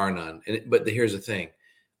 Bar none. But here's the thing: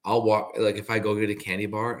 I'll walk like if I go get a candy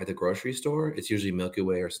bar at the grocery store, it's usually Milky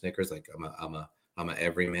Way or Snickers. Like I'm a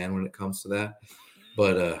everyman when it comes to that.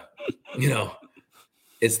 But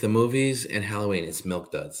it's the movies and Halloween. It's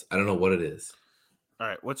Milk Duds. I don't know what it is. All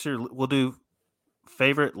right, we'll do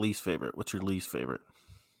favorite, least favorite. What's your least favorite?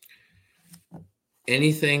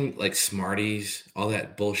 Anything like Smarties, all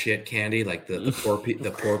that bullshit candy, like the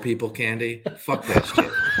poor people candy. Fuck that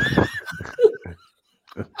shit.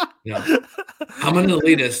 No, I'm an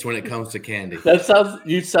elitist when it comes to candy.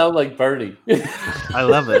 You sound like Bernie. I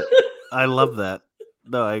love it. I love that.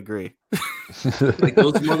 No, I agree. Like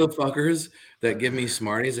those motherfuckers that give me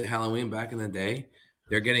Smarties at Halloween back in the day,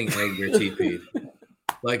 they're getting egged or TP'd.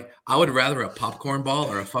 Like I would rather a popcorn ball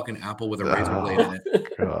or a fucking apple with a razor blade in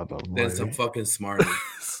it than some fucking Smarties.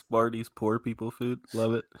 Smarties, poor people food.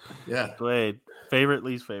 Love it. Yeah. Wait, favorite,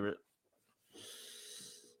 least favorite.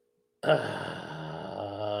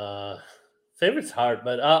 Favorite's hard,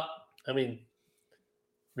 but I mean,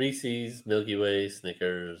 Reese's, Milky Way,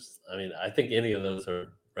 Snickers. I mean, I think any of those are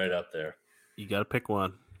right up there. You got to pick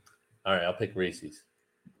one. All right, I'll pick Reese's.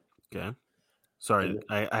 Okay. Sorry,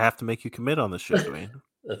 I have to make you commit on this show, Dwayne.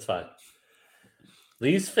 That's fine.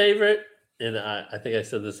 Least favorite, and I think I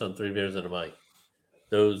said this on Three Beers and a Mic.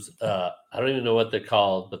 Those I don't even know what they're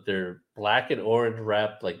called, but they're black and orange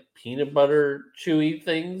wrapped like peanut butter chewy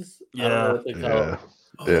things. I don't know what they're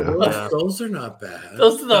called. Those are not bad.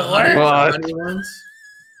 Those are the honey ones.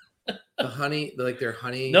 The honey, like they're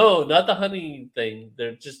honey. No, not the honey thing.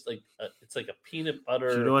 They're just like it's like a peanut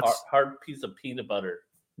butter, you know hard piece of peanut butter.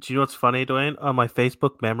 Do you know what's funny, Dwayne? On my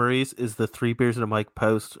Facebook memories is the Three Beers and a Mic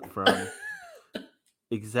post from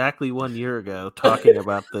exactly 1 year ago talking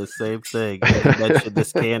about the same thing. I mentioned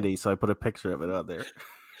this candy, so I put a picture of it on there.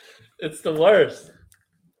 It's the worst.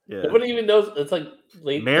 Yeah. Nobody even knows. It's like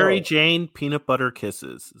Mary Jane Peanut Butter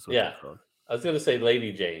Kisses. Is what yeah. I was going to say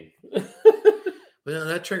Lady Jane. But no,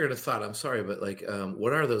 that triggered a thought. I'm sorry, but like,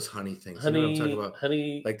 what are those honey things? Honey, you know what I'm talking about?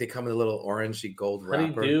 Honey, like they come in a little orangey gold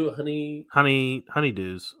wrapper. Honeydews.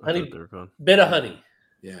 Bit of honey.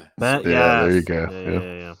 Yeah. There you go.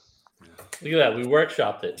 Yeah. Look at that. We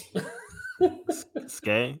workshopped it.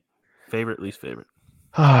 Skay, favorite, least favorite.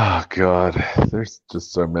 Oh God, there's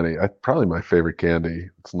just so many. Probably my favorite candy.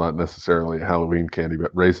 It's not necessarily a Halloween candy,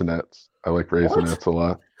 but Raisinets. I like Raisinets a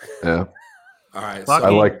lot. Yeah. All right.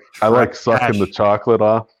 I like sucking the chocolate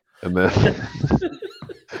off and then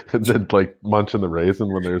and then like munching the raisin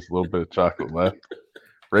when there's a little bit of chocolate left.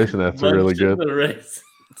 Raisinets are really good.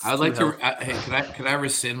 I would like to. Hey, can I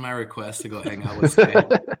rescind my request to go hang out with Skay?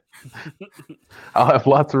 I'll have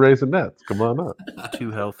lots of Raisinets. Come on up.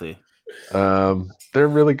 Too healthy. They're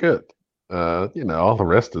really good. All the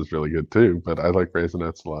rest is really good too, but I like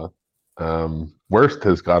Raisinets a lot. Worst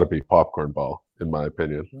has got to be popcorn ball, in my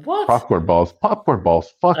opinion. What? Popcorn balls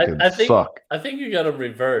fucking suck. I think you got them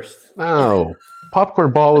reversed. No,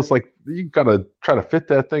 popcorn ball is like you gotta try to fit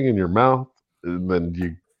that thing in your mouth, and then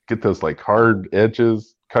you get those like hard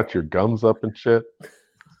edges, cut your gums up and shit.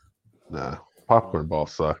 Nah, popcorn ball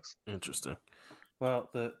sucks. Interesting. Well,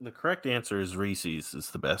 the correct answer is Reese's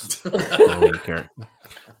is the best.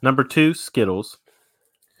 Number 2, Skittles.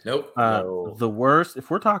 Nope. The worst,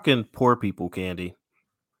 if we're talking poor people candy,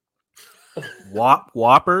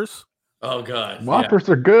 Whoppers. Oh God, Whoppers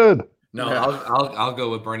are good. No, I'll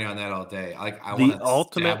go with Bernie on that all day. I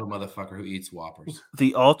want to stab a motherfucker who eats Whoppers.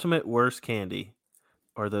 The ultimate worst candy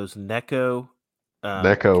are those Necco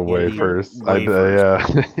wafers.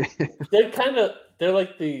 They're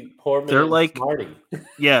like the poor man's they're like Smartie.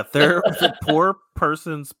 Yeah, they're the poor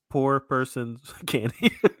person's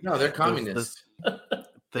candy. No, they're communists.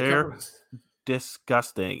 They're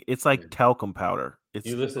disgusting. It's like talcum powder. It's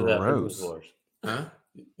you listen gross. To that Business Wars. Huh?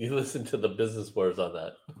 You listen to the Business Wars on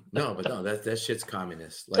that. No, that shit's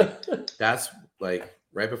communist. Like that's like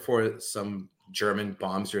right before some German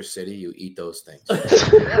bombs your city, you eat those things.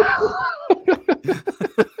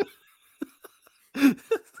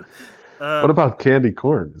 What about candy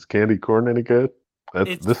corn? Is candy corn any good?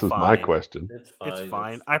 This is my question. It's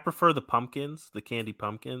fine. I prefer the pumpkins, the candy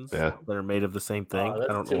pumpkins that are made of the same thing. I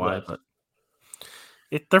don't know why, but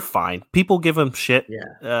they're fine. People give them shit.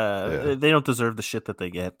 Yeah. They don't deserve the shit that they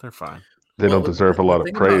get. They're fine. They don't deserve a lot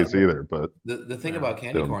of praise either. But the thing about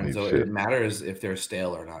candy corn is, it matters if they're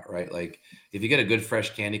stale or not, right? Like if you get a good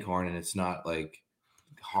fresh candy corn and it's not like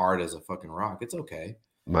hard as a fucking rock, it's okay.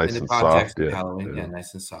 Nice and soft. Yeah. Halloween,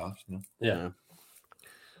 nice and soft. You know? Yeah.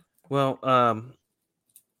 Well,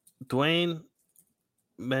 Dwayne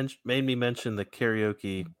made me mention the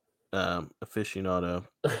karaoke aficionado.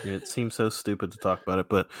 It seems so stupid to talk about it,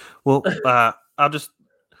 but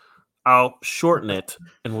I'll shorten it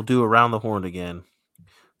and we'll do Around the Horn again.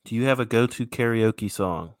 Do you have a go-to karaoke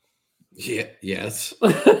song? Yeah. Yes.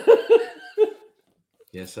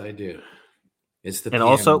 Yes, I do. It's the and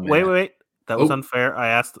also wait. That was unfair. I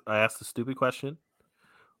asked a stupid question.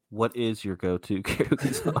 What is your go-to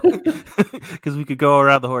karaoke song? Because we could go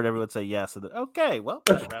around the horn, everyone would say yes, and then, okay, well,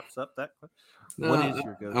 that wraps up that question. What is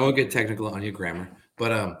your go-to? I won't get technical on your grammar,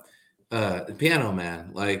 but Piano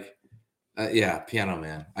Man, like, Piano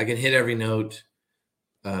Man. I can hit every note.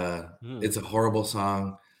 It's a horrible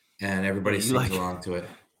song, and everybody sings along to it.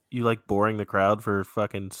 You like boring the crowd for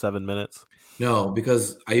fucking 7 minutes? No,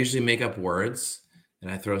 because I usually make up words. And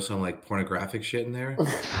I throw some like pornographic shit in there,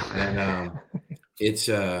 and it's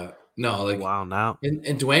no like wow now. And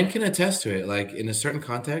Dwayne can attest to it. Like in a certain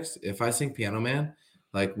context, if I sing Piano Man,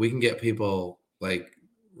 like we can get people like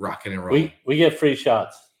rocking and rolling. We get free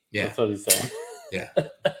shots. Yeah, that's what he's saying. Yeah,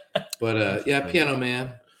 but Piano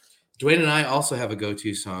Man. Dwayne and I also have a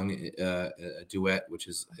go-to song, a duet, which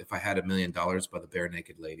is "If I Had $1 Million" by the Bare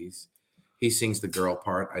Naked Ladies. He sings the girl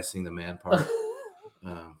part, I sing the man part.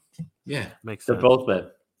 Yeah, Makes They're sense. both men.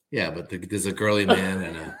 yeah, but there's a girly man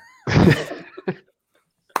and a.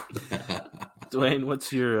 Dwayne,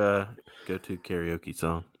 what's your go-to karaoke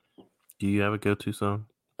song? Do you have a go-to song?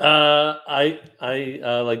 I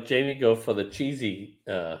like Jamie go for the cheesy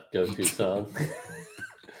go-to song.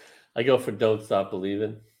 I go for "Don't Stop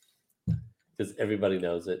Believing" because everybody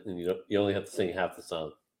knows it, and you only have to sing half the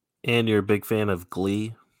song. And you're a big fan of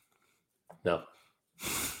Glee? No,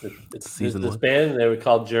 it's Season this one. band. They were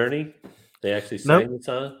called Journey. They actually sang the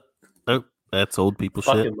song. Nope, that's old people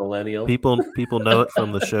Fucking shit. millennial. People know it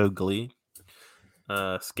from the show Glee.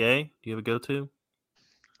 Skay, do you have a go-to?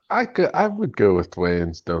 I would go with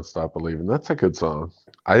Dwayne's "Don't Stop Believing." That's a good song.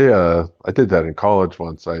 I did that in college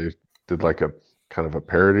once. I did like a kind of a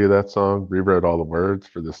parody of that song, rewrote all the words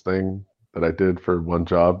for this thing that I did for one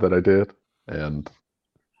job that I did, and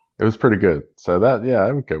it was pretty good. So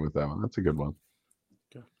I would go with that one. That's a good one.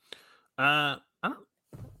 I don't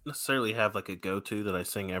necessarily have like a go-to that I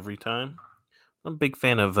sing every time. I'm a big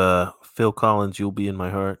fan of Phil Collins' "You'll Be in My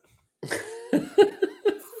Heart"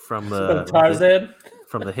 from Tarzan.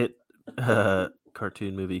 from the hit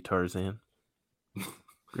cartoon movie Tarzan.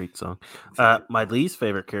 Great song. My least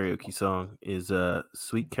favorite karaoke song is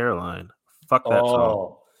 "Sweet Caroline." Fuck that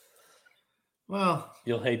song. Well,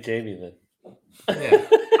 You'll hate Jamie then. yeah,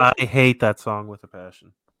 I hate that song with a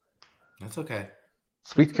passion. that's okay.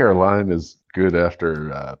 Sweet Caroline is good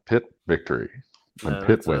after Pitt victory. When No, Pitt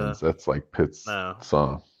that's wins, that's like Pitt's no.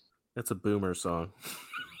 song. It's a boomer song.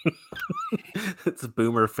 It's a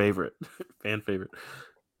boomer favorite, fan favorite.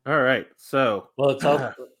 All right, so Well,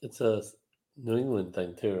 it's a New England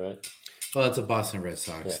thing too, right? Well, it's a Boston Red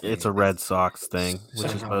Sox. Yeah. thing. it's a Red Sox thing, which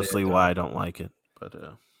is Somehow mostly they- why I don't like it. But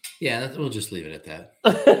Yeah, we'll just leave it at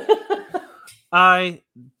that. I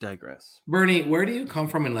digress. Bernie, where do you come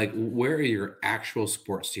from, and like, where are your actual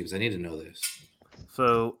sports teams? I need to know this.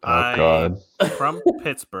 So Oh God. from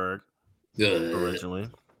Pittsburgh Ugh. originally,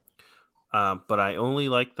 but I only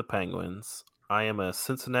like the Penguins. I am a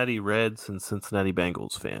Cincinnati Reds and Cincinnati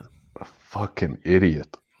Bengals fan. A fucking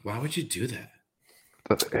idiot. Why would you do that?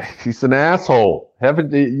 He's an asshole.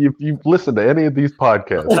 Haven't you've listened to any of these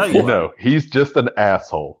podcasts? Tell you You know he's just an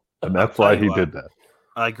asshole, and that's I'll why tell you he what. did that.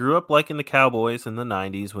 I grew up liking the Cowboys in the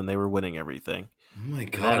 90s when they were winning everything. Oh my then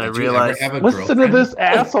god! I Did realized- you ever have a Listen to girlfriend? this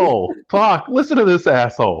asshole. Talk. Listen to this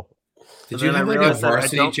asshole. Did And you then I have like a realized that I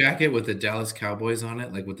varsity don't- jacket with the Dallas Cowboys on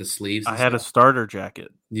it, like with the sleeves? I and had a stuff? starter jacket.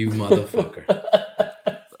 You motherfucker!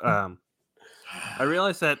 I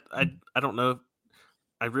realized that I don't know.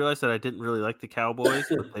 I realized that I didn't really like the Cowboys,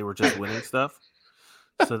 but they were just winning stuff.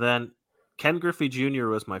 So then Ken Griffey Jr.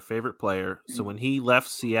 was my favorite player. So when he left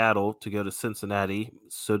Seattle to go to Cincinnati,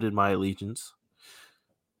 so did my allegiance.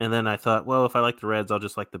 And then I thought, well, if I like the Reds, I'll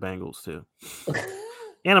just like the Bengals too.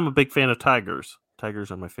 And I'm a big fan of tigers.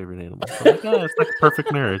 Tigers are my favorite animal. So I'm like, oh, it's like a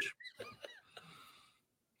perfect marriage.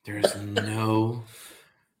 There's no,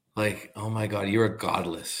 like, oh my god, you're a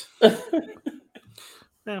godless.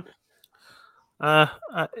 Yeah.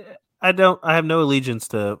 I don't. I have no allegiance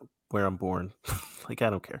to where I'm born. Like I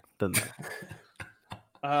don't care. Doesn't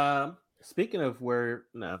matter. Speaking of where,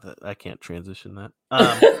 no, I can't transition that.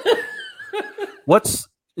 What's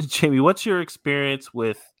Jamie? What's your experience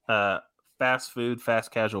with fast food,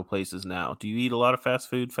 fast casual places now? Do you eat a lot of fast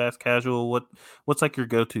food, fast casual? What's like your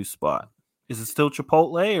go-to spot? Is it still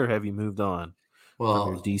Chipotle, or have you moved on? Well,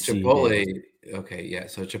 From your DC Chipotle. days. Okay, yeah.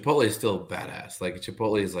 So Chipotle is still badass. Like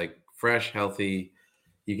Chipotle is like fresh, healthy.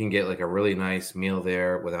 You can get like a really nice meal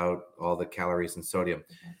there without all the calories and sodium.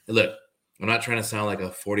 And look, I'm not trying to sound like a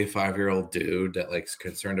 45-year-old dude that like's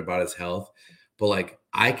concerned about his health, but like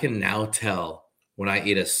I can now tell when I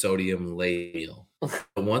eat a sodium laden meal.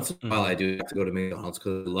 But once in a while, I do have to go to McDonald's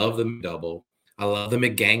because I love the McDouble. I love the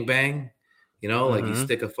McGangbang. You know, like you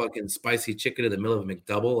stick a fucking spicy chicken in the middle of a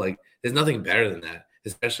McDouble. Like there's nothing better than that,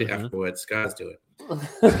 especially after what Scott's doing.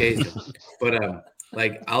 Okay, but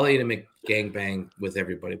like I'll eat a McGangbang with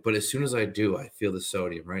everybody, but as soon as I do, I feel the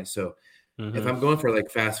sodium, right? So if I'm going for like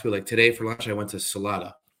fast food, like today for lunch, I went to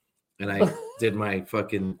Salada and I did my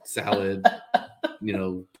fucking salad, you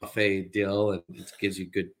know, buffet deal, and it gives you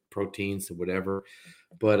good proteins or whatever.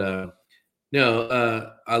 But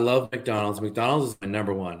no, I love McDonald's. McDonald's is my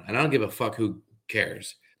number one, and I don't give a fuck who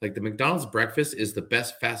cares. Like the McDonald's breakfast is the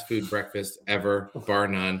best fast food breakfast ever, bar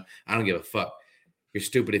none. I don't give a fuck. You're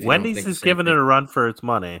stupid if you don't Wendy's think is the same giving thing. it a run for its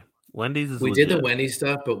money. Wendy's is We legit. did the Wendy's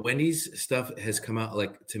stuff, but Wendy's stuff has come out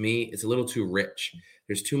like to me, it's a little too rich.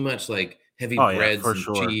 There's too much like heavy Oh, yeah, breads for and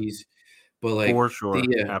sure. cheese. But like For sure.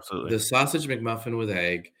 the Absolutely. the sausage McMuffin with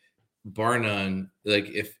egg, bar none. Like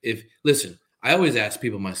if listen, I always ask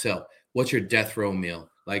people myself, what's your death row meal?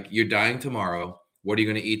 Like you're dying tomorrow. What are you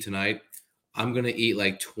going to eat tonight? I'm going to eat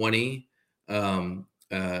like 20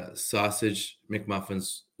 sausage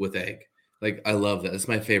McMuffins with egg. Like I love that. It's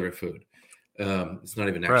my favorite food. It's not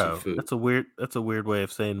even actually Bro, food. that's a weird way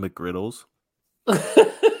of saying McGriddles.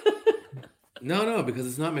 No, because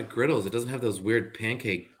it's not McGriddles. It doesn't have those weird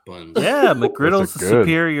pancake buns. Yeah, McGriddles is a good.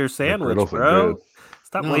 superior sandwich, McGriddles are bro. good.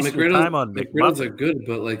 Stop No, wasting your time on McGriddles are McMuffin. good,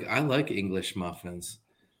 but like I like English muffins,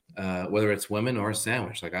 whether it's women or a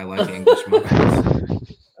sandwich. Like I like English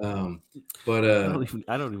muffins. But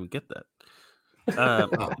I don't even get that.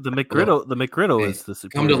 oh, The McGriddle hey, is the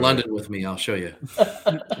superior. come to London with me. I'll show you.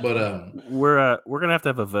 But We're gonna have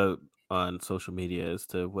to vote on social media as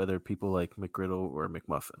to whether people like McGriddle or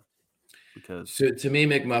McMuffin, because so to me,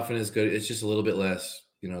 McMuffin is good. It's just a little bit less,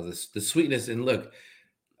 the sweetness. And look,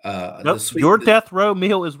 nope, your death row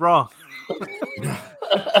meal is wrong.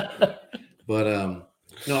 But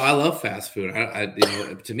no, I love fast food.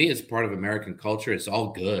 To me, it's part of American culture. It's all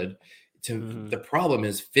good. The problem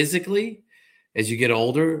is physically, as you get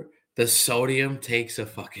older, the sodium takes a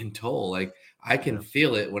fucking toll. Like I can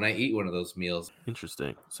feel it when I eat one of those meals.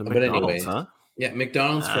 Interesting. So But McDonald's, anyways, huh? Yeah,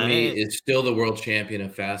 McDonald's for me is still the world champion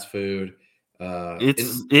of fast food.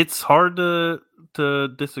 It's hard to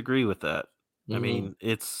disagree with that. Mhm. I mean,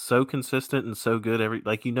 it's so consistent and so good.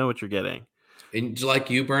 You know what you're getting. And like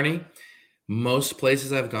you, Bernie, most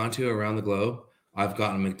places I've gone to around the globe, I've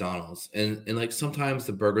gotten McDonald's. And like sometimes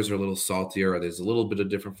the burgers are a little saltier or there's a little bit of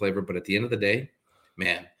different flavor, but at the end of the day,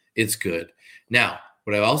 man, it's good. Now,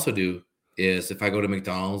 what I also do is if I go to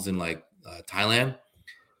McDonald's in like Thailand,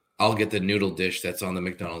 I'll get the noodle dish that's on the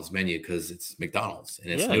McDonald's menu because it's McDonald's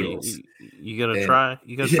and it's noodles. You gotta try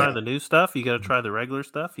the new stuff. You gotta try the regular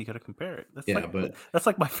stuff. You gotta compare it. That's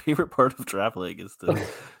like my favorite part of traveling is to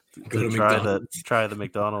Go to try the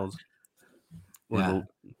McDonald's. Yeah.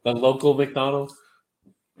 The local McDonald's.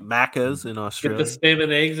 Macca's in Australia. Get the spam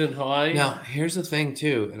and eggs in Hawaii. Now, here's the thing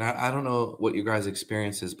too, and I don't know what you guys'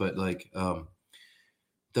 experience is, but like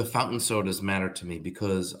the fountain sodas matter to me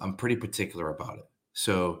because I'm pretty particular about it.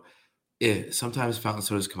 So sometimes fountain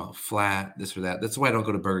sodas come out flat, this or that. That's why I don't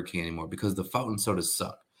go to Burger King anymore because the fountain sodas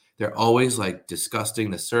suck. They're always like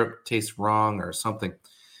disgusting. The syrup tastes wrong or something.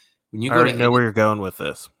 When you I already know where you're going with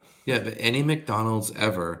this. Yeah, but any McDonald's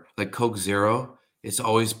ever, like Coke Zero, it's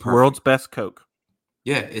always perfect. World's best Coke.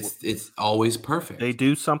 Yeah, it's always perfect. They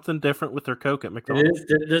do something different with their Coke at McDonald's.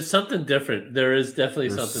 There's something different. There is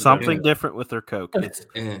definitely something different with their Coke. It's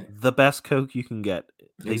the best Coke you can get.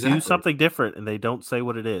 They do something different, and they don't say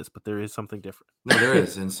what it is, but there is something different. No, there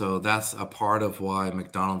is, and so that's a part of why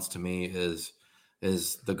McDonald's to me is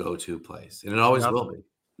the go-to place, and it always will be.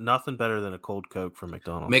 Nothing better than a cold Coke from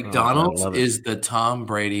McDonald's. McDonald's is the Tom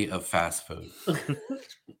Brady of fast food.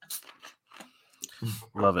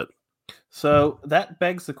 Love it. So that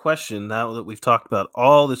begs the question, now that we've talked about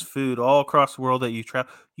all this food all across the world that you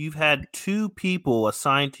travel, you've had two people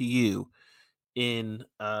assigned to you in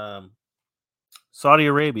Saudi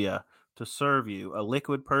Arabia to serve you, a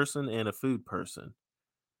liquid person and a food person.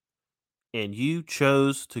 And you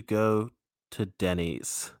chose to go to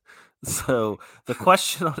Denny's. So the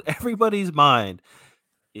question on everybody's mind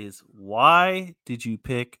is, why did you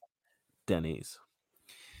pick Denny's?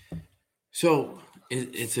 So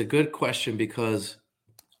it's a good question because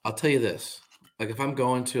I'll tell you this. Like if I'm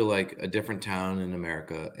going to like a different town in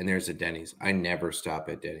America and there's a Denny's, I never stop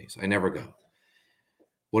at Denny's. I never go.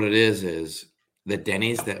 What it is the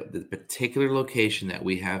Denny's, the particular location that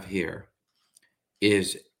we have here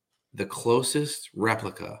is the closest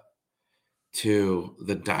replica to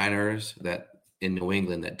the diners that in New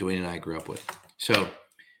England that Dwayne and I grew up with. So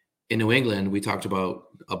in New England, we talked about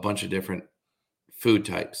a bunch of different food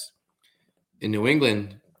types. In New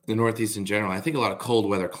England, the Northeast in general, I think a lot of cold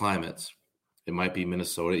weather climates. It might be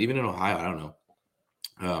Minnesota, even in Ohio, I don't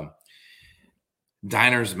know.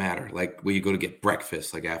 Diners matter, like where you go to get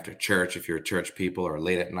breakfast, like after church, if you're a church people, or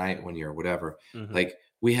late at night when you're whatever. Mm-hmm. Like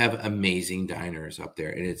we have amazing diners up there,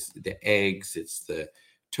 and it's the eggs, it's the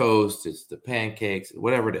toast, it's the pancakes,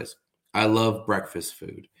 whatever it is. I love breakfast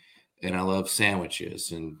food, and I love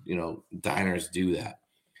sandwiches, and diners do that.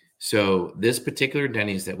 So this particular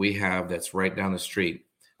Denny's that we have that's right down the street,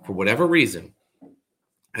 for whatever reason,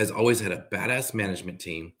 has always had a badass management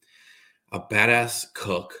team, a badass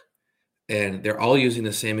cook, and they're all using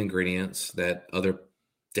the same ingredients that other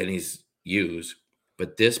Denny's use.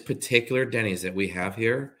 But this particular Denny's that we have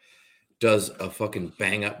here does a fucking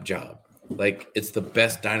bang up job. Like it's the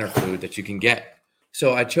best diner food that you can get.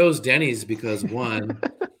 So I chose Denny's because one,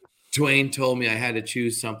 Dwayne told me I had to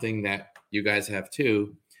choose something that you guys have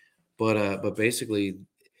too. But basically,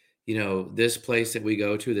 this place that we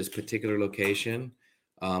go to, this particular location,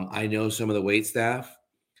 I know some of the wait staff.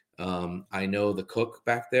 I know the cook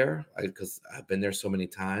back there because I've been there so many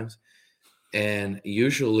times. And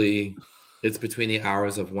usually it's between the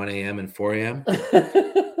hours of 1 a.m. and 4 a.m.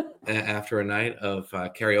 after a night of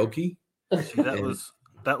karaoke. See,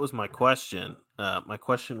 that was my question. My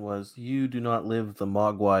question was, you do not live the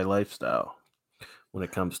Mogwai lifestyle when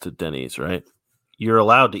it comes to Denny's, right? You're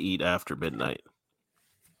allowed to eat after midnight.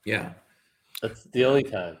 Yeah. That's the only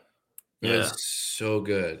time. It was so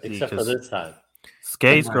good. Except for this time.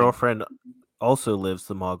 Skay's girlfriend also lives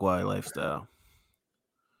the Mogwai lifestyle.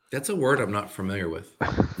 That's a word I'm not familiar with.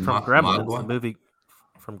 From Gremlins, the movie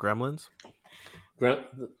from Gremlins.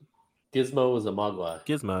 Gizmo was a Mogwai.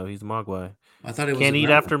 Gizmo, he's a Mogwai. I thought it was can't eat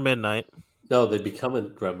after midnight. No, they become a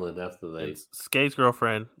gremlin after they. Skay's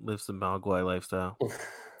girlfriend lives the Mogwai lifestyle.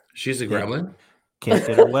 She's a gremlin. Can't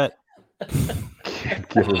get her wet. Can't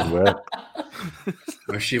get her wet.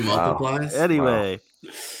 Or she multiplies. Anyway,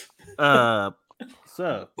 so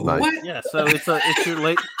what? Yeah, so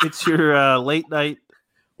it's your late night.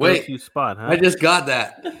 Wait, spot, huh? I just got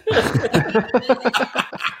that.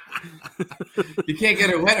 You can't get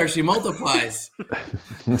her wet or she multiplies.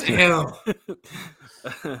 Damn.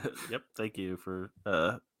 Yep. Thank you for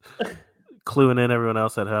cluing in everyone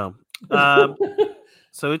else at home.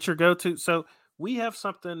 So it's your go-to. So we have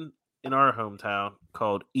something in our hometown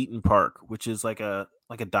called Eaton Park, which is like a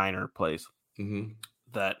diner place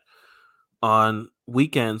that on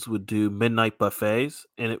weekends would do midnight buffets,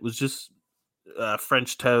 and it was just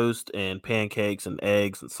French toast and pancakes and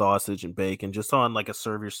eggs and sausage and bacon, just on like a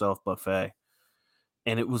serve yourself buffet,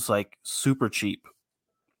 and it was like super cheap.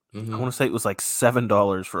 I want to say it was like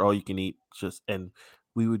 $7 for all you can eat. And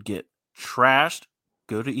we would get trashed,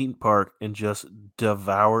 go to Eaton Park, and just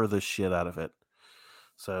devour the shit out of it.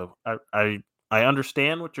 So I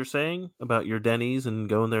understand what you're saying about your Denny's and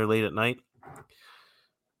going there late at night.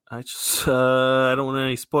 I just I don't want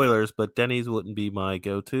any spoilers, but Denny's wouldn't be my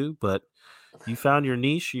go-to. But you found your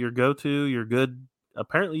niche, your go-to, you're good.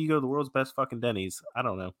 Apparently, you go to the world's best fucking Denny's. I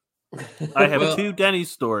don't know. I have two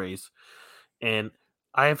Denny's stories, and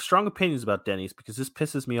I have strong opinions about Denny's because this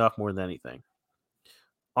pisses me off more than anything.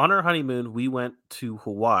 On our honeymoon, we went to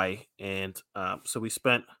Hawaii, and so we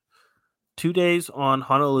spent 2 days on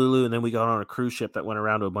Honolulu, and then we got on a cruise ship that went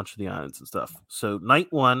around to a bunch of the islands and stuff. So night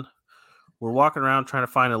one, we're walking around trying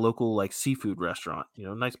to find a local like seafood restaurant,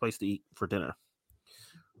 nice place to eat for dinner.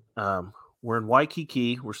 We're in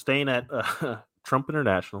Waikiki. We're staying at Trump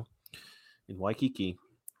International in Waikiki,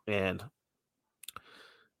 and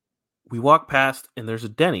we walk past, and there's a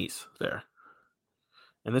Denny's there.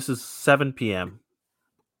 And this is 7 p.m.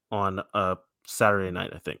 on a Saturday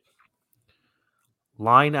night, I think.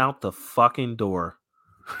 Line out the fucking door.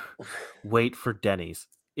 Wait for Denny's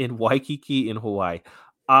in Waikiki in Hawaii.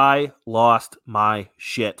 I lost my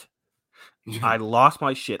shit. I lost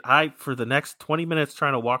my shit. For the next 20 minutes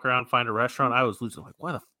trying to walk around and find a restaurant, I was losing. Like,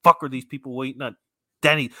 why the fuck are these people waiting at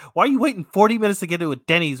Denny's? Why are you waiting 40 minutes to get to a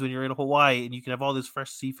Denny's when you're in Hawaii and you can have all this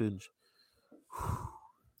fresh seafood?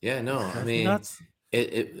 Yeah, no, I mean, nuts.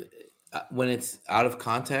 It when it's out of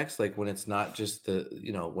context, like when it's not just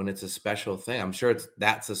when it's a special thing, I'm sure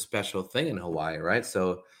that's a special thing in Hawaii, right?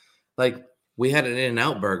 So, like, we had an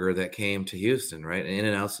In-N-Out burger that came to Houston, right? And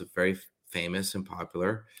In-N-Out's very famous and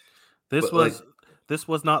popular. This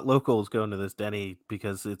was not locals going to this Denny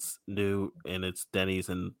because it's new and it's Denny's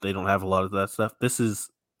and they don't have a lot of that stuff. This is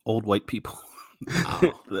old white people.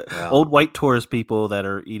 Old white tourist people that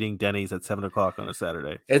are eating Denny's at 7:00 on a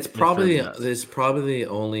Saturday. It's probably the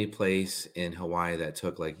only place in Hawaii that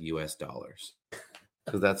took like US dollars,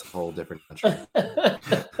 because that's a whole different country.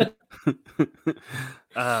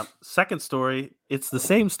 Second story, it's the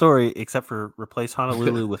same story except for replace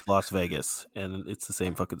Honolulu with Las Vegas, and it's the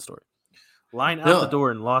same fucking story. Line out the door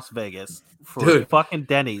in Las Vegas for fucking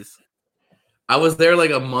Denny's. I was there like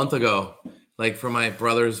a month ago. Like for my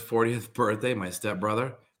brother's 40th birthday, my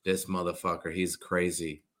stepbrother, this motherfucker, he's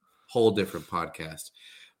crazy. Whole different podcast.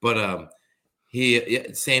 But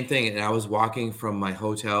same thing. And I was walking from my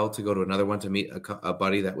hotel to go to another one to meet a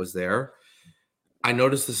buddy that was there. I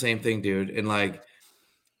noticed the same thing, dude. And like,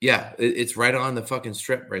 yeah, it's right on the fucking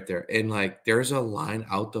strip right there. And like, there's a line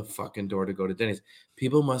out the fucking door to go to Denny's.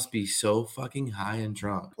 People must be so fucking high and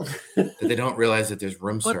drunk that they don't realize that there's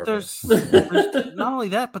room service. There's not only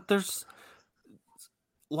that, but there's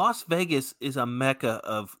Las Vegas is a mecca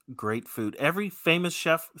of great food. Every famous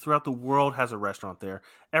chef throughout the world has a restaurant there.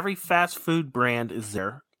 Every fast food brand is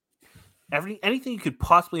there. Anything you could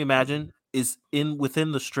possibly imagine is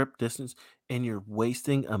within the strip distance, and you're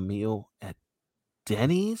wasting a meal at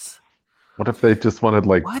Denny's? What if they just wanted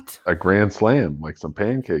like What? a grand slam, like some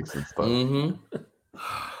pancakes and stuff? Mm-hmm.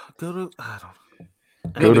 Go to I don't.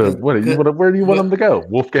 Go to where do you want them to go?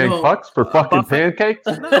 Wolfgang No, Pucks for fucking buffet. pancakes?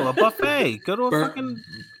 No, a buffet. Go to a fucking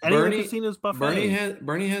any of the Bernie- casinos buffet.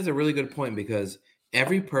 Bernie has a really good point because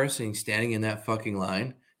every person standing in that fucking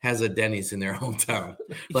line has a Denny's in their hometown.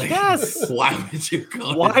 Like, Yes. why would you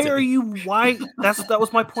go? Why are you? Why? That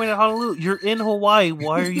was my point at Honolulu. You're in Hawaii.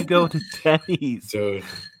 Why are you going to Denny's? Dude,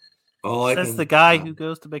 all I That's can- the guy who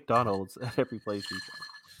goes to McDonald's at every place he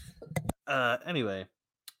goes. Anyway,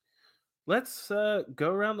 let's go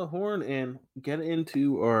around the horn and get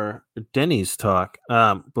into our Denny's talk.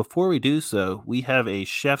 Before we do so, we have a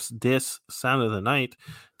chef's diss sound of the night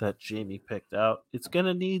that Jamie picked out. It's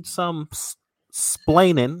gonna need some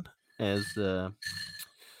splaining, as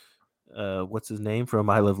what's his name from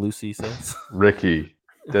I Love Lucy says. Ricky,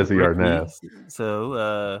 Desi Ricky. Arnaz.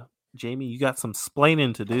 So, Jamie, you got some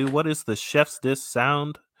splaining to do. What is the chef's diss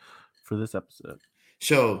sound for this episode?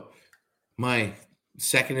 So, my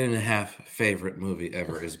second and a half favorite movie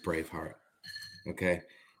ever is Braveheart. Okay.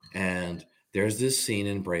 And there's this scene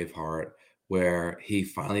in Braveheart where he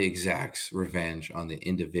finally exacts revenge on the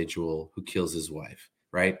individual who kills his wife,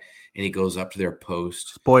 right? And he goes up to their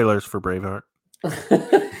post. Spoilers for Braveheart.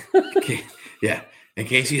 Okay, yeah. In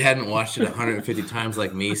case you hadn't watched it 150 times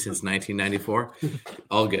like me since 1994,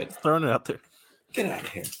 all good. Throwing it out there. Get out of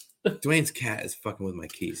here. Dwayne's cat is fucking with my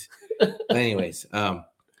keys. But anyways,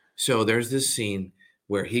 so there's this scene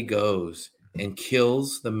where he goes and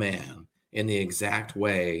kills the man in the exact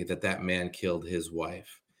way that man killed his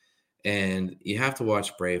wife. And you have to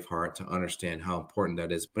watch Braveheart to understand how important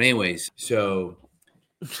that is. But anyways, so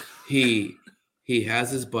he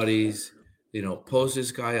has his buddies, post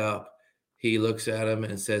this guy up. He looks at him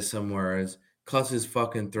and says some words, cuts his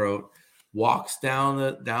fucking throat, walks down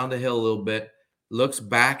the hill a little bit, looks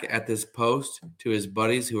back at this post to his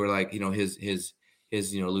buddies who are like, his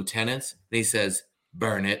lieutenants, and he says,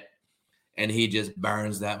 "Burn it." And he just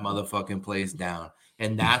burns that motherfucking place down.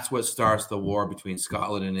 And that's what starts the war between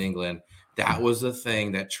Scotland and England. That was the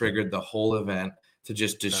thing that triggered the whole event to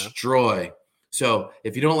just destroy. So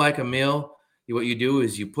if you don't like a meal, what you do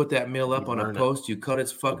is you put that meal up on a post, you cut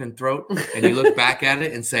its fucking throat, and you look back at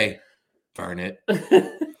it and say, "Burn it."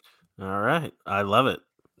 All right. I love it.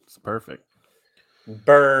 It's perfect.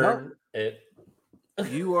 Burn it.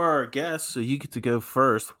 You are our guest, so you get to go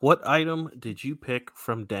first. What item did you pick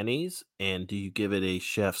from Denny's, and do you give it a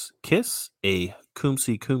chef's kiss, a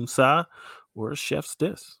kumsi kumsa, or a chef's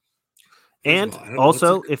diss? And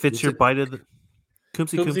also, if it's your bite of the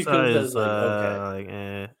kumsi kumsa is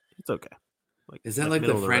it's okay. Like, is that like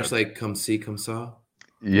the French, like "come see, come saw"?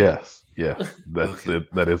 Yes, yeah, that's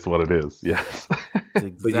it. That is what it is. Yes,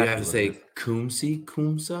 exactly. But you have to say "kumsi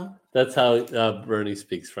kumsa." That's how Bernie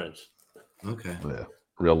speaks French. Okay, yeah,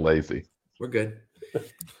 real lazy. We're good.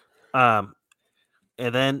 And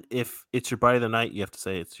then if it's your bite of the night, you have to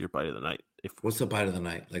say it's your bite of the night. What's the bite of the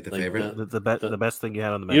night? Like the Like favorite? The best thing you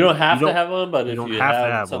had on the menu. You don't have to have one, but if don't you have to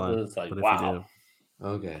have have something one, that's like, but if you wow. do.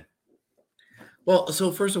 Okay. Well,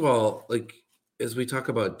 so first of all, like as we talk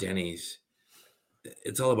about Denny's,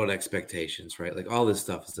 it's all about expectations, right? Like all this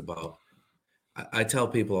stuff is about. I tell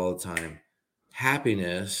people all the time,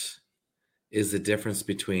 happiness is the difference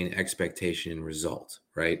between expectation and result,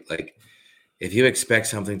 right? Like if you expect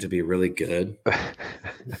something to be really good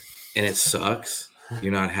and it sucks,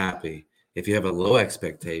 you're not happy. If you have a low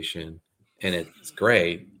expectation and it's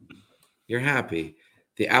great, you're happy.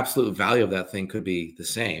 The absolute value of that thing could be the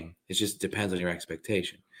same. It just depends on your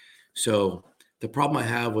expectation. So the problem I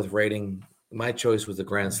have with rating, my choice was the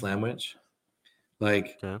Grand Slamwich.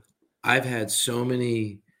 Like I've had so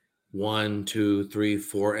many 1, 2, 3,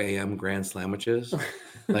 4 a.m. Grand Slamwiches.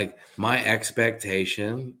 Like my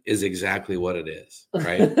expectation is exactly what it is,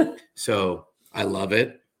 right? So I love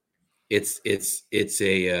it. It's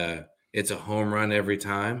a home run every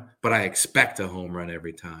time, but I expect a home run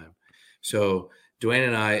every time. So Dwayne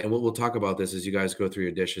and I, and we'll talk about this as you guys go through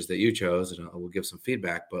your dishes that you chose, and we'll give some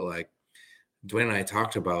feedback. But like Dwayne and I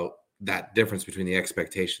talked about that difference between the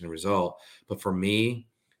expectation and result. But for me,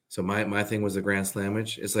 so my thing was the Grand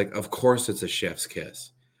Slamwich. It's like, of course, it's a chef's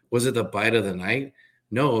kiss. Was it the bite of the night?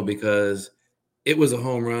 No, because it was a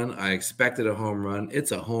home run. I expected a home run.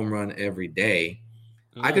 It's a home run every day.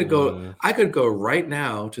 I could go right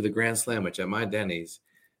now to the Grand Slamwich at my Denny's,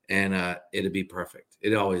 and it'd be perfect.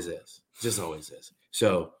 It always is. It just always is.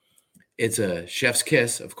 So it's a chef's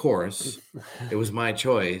kiss, of course. It was my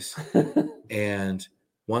choice. And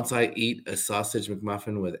once I eat a sausage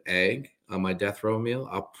McMuffin with egg on my death row meal,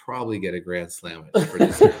 I'll probably get a Grand Sandwich for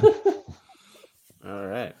dessert. All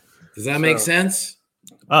right. Does that make sense?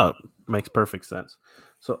 Oh, makes perfect sense.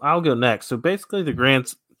 So I'll go next. So basically, the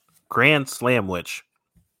Grand Slamwich,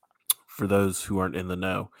 for those who aren't in the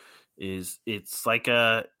know, it's like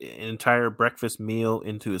an entire breakfast meal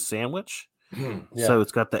into a sandwich. Yeah. So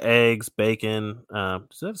it's got the eggs, bacon.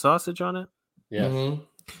 Does it have sausage on it? Yeah. Mhm.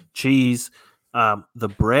 Cheese. The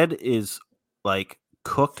bread is like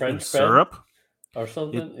cooked French in bread? syrup. Or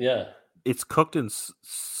something. Yeah. It's cooked in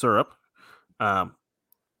syrup.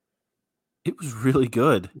 It was really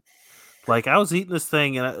good. Like I was eating this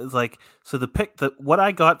thing, and I was like, so what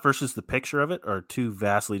I got versus the picture of it are two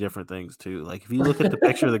vastly different things too. Like if you look at the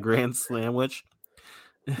picture of the Grand Sandwich,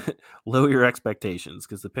 lower your expectations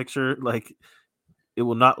because the picture, like, it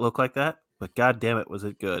will not look like that. But god damn it, was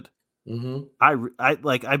it good? Mhm.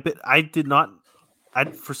 I did not.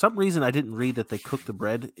 For some reason I didn't read that they cooked the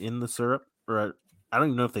bread in the syrup, or I don't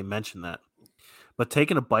even know if they mentioned that. But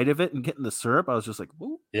taking a bite of it and getting the syrup, I was just like,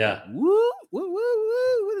 woo, Yeah. woo, woo, woo,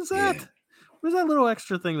 woo. What is that? Yeah. What is that little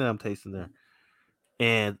extra thing that I'm tasting there?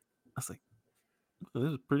 And I was like, this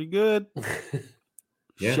is pretty good.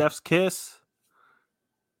 Yeah. Chef's kiss.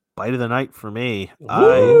 Bite of the night for me. Woo!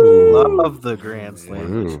 I love the Grand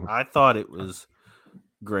Sandwich. Ooh. I thought it was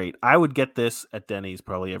great. I would get this at Denny's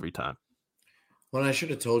probably every time. Well, I should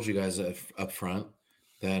have told you guys up front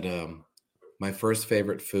that my first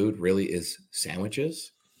favorite food really is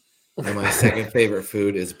sandwiches, and my second favorite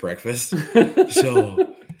food is breakfast.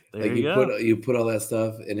 So, There like you go. you put all that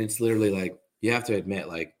stuff, and it's literally like you have to admit,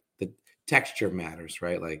 like the texture matters,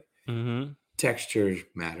 right? Like Mm-hmm. texture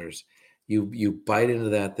matters. You bite into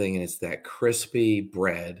that thing, and it's that crispy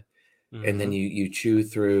bread, and then you chew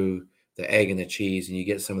through the egg and the cheese, and you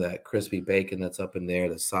get some of that crispy bacon that's up in there,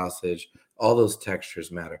 the sausage. All those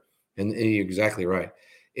textures matter, and you're exactly right.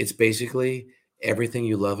 It's basically everything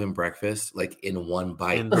you love in breakfast, like in one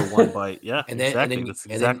bite. in the one bite. Yeah, And then- exactly. and then- That's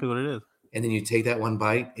and then- exactly what it is. And then you take that one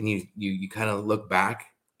bite, and you kind of look back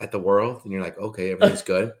at the world, and you're like, okay, everything's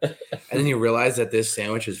good. And then you realize that this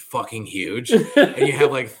sandwich is fucking huge, and you have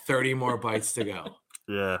like 30 more bites to go.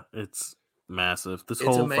 Yeah, it's massive. This It's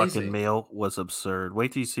whole amazing. fucking meal was absurd.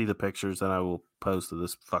 Wait till you see the pictures that I will post of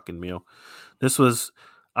this fucking meal. This was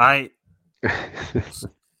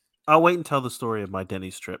I'll wait and tell the story of my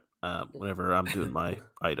Denny's trip whenever I'm doing my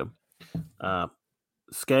item.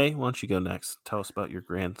 Skay, why don't you go next? Tell us about your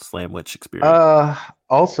Grand Slamwich experience.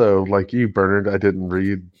 Also, like you, Bernard, I didn't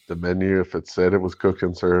read the menu if it said it was cooked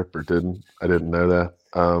in syrup or didn't. I didn't know that.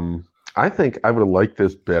 I think I would have liked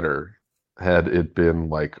this better had it been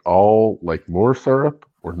like all like more syrup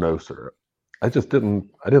or no syrup. I didn't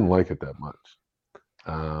like it that much.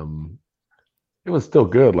 It was still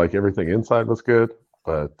good, like everything inside was good,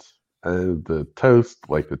 but the toast,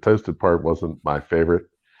 like the toasted part, wasn't my favorite.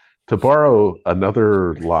 To borrow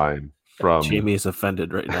another line from Jamie is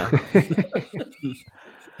offended right now.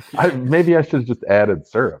 maybe I should have just added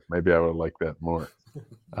syrup. Maybe I would like that more.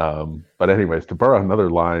 But anyways, to borrow another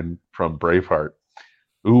line from Braveheart,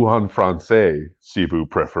 ou en français, si vous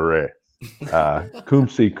préférez. Cum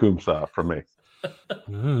si, cum ça from me.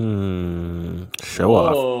 Show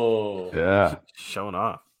off. Oh. Yeah. Showing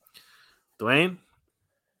off. Dwayne?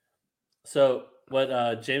 So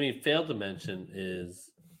what Jamie failed to mention is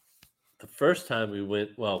the first time we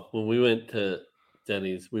went, well, when we went to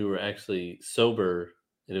Denny's, we were actually sober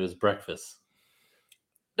and it was breakfast.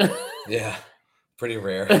 Yeah, pretty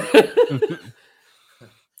rare.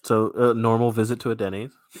 So, a normal visit to a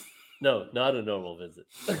Denny's? No, not a normal visit.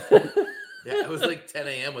 Yeah, it was like 10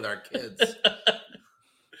 a.m. with our kids.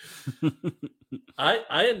 I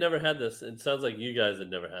had never had this. It sounds like you guys had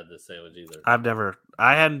never had this sandwich either.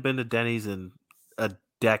 I hadn't been to Denny's in a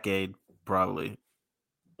decade, probably.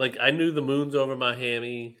 Like I knew the moon's over my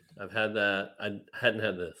hammy. I've had that. I hadn't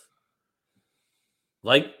had this.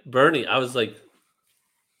 Like Bernie, I was like,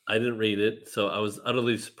 I didn't read it, so I was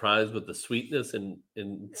utterly surprised with the sweetness and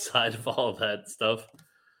inside of all of that stuff.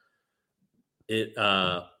 It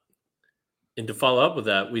and to follow up with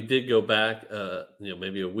that, we did go back,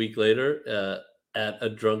 maybe a week later at a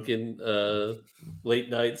drunken late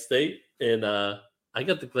night state, and I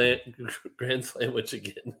got the Grand Sandwich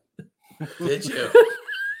again. Did you?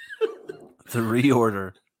 The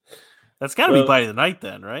reorder. That's got to be bite of the night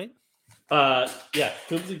then, right? Yeah,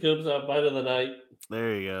 Kumsi Kumsa, bite of the night.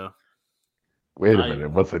 There you go. Wait a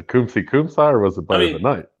minute. Was it Kumsi Kumsa or was it Bite of the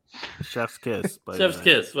Night? Chef's kiss. Chef's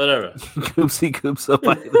kiss, whatever. Kumsi Kumsa,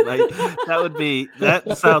 bite of the night.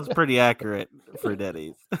 That sounds pretty accurate for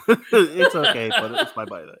Denny's. It's okay, but it's my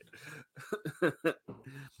bite of the night.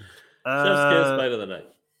 Chef's kiss, bite of the night.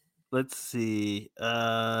 Let's see.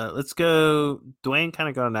 Let's go. Dwayne kind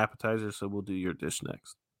of got an appetizer, so we'll do your dish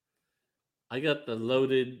next. I got the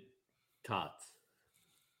loaded tots,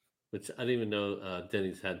 which I didn't even know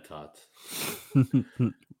Denny's had tots.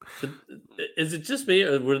 Is it just me,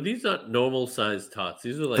 or were these not normal sized tots?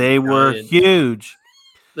 These were like they were giant- huge.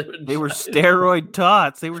 They Were giant. steroid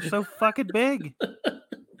tots. They were so fucking big.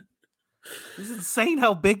 It's insane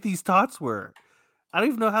how big these tots were. I don't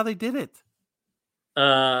even know how they did it.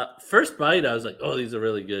 First bite, I was like, "Oh, these are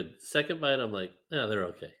really good." Second bite, I'm like, "Yeah, they're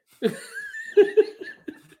okay."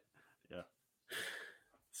 Yeah.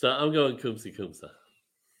 So I'm going Kumsi Kumsa.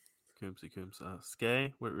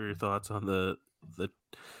 Skay, what were your thoughts on the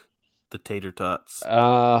tater tots?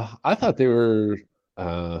 I thought they were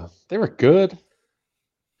good.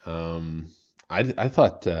 I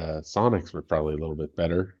thought Sonics were probably a little bit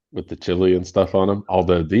better with the chili and stuff on them.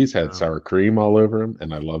 Although these had Oh. sour cream all over them,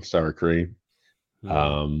 and I love sour cream.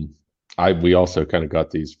 Mhm. We also kind of got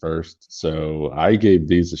these first, so I gave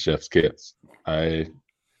these a chef's kiss. I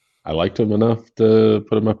liked them enough to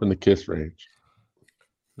put them up in the kiss range.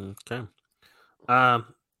 Okay.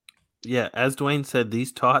 Yeah, as Dwayne said,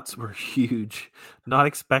 these tots were huge. Not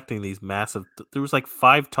expecting these massive. There was like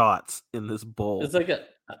 5 tots in this bowl. It's like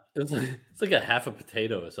a half a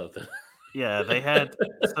potato or something. Yeah, they had.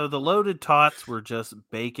 So the loaded tots were just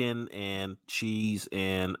bacon and cheese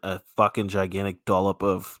and a fucking gigantic dollop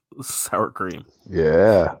of sour cream.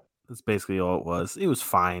 Yeah, That's basically all it was. It was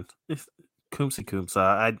fine. Kumsi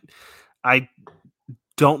Kumsa. I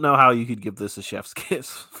don't know how you could give this a chef's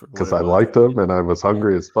kiss. because I liked them and I was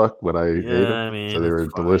hungry as fuck when I ate Yeah, them, I mean, so they it's were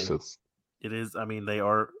fine. delicious. It is. I mean, they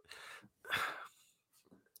are.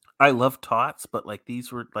 I love tots, but like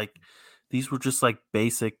these were just like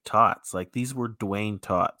basic tots. Like these were Dwayne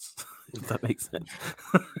tots, if that makes sense.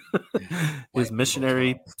 His people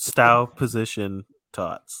missionary tots. style position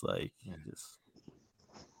tots, like just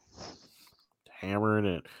hammering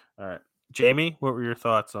it. All right, Jamie, what were your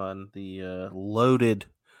thoughts on the loaded,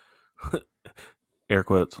 air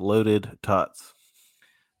quotes, loaded tots?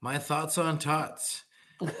 My thoughts on tots.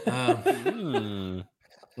 Hmm.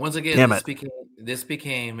 Once again, Damn this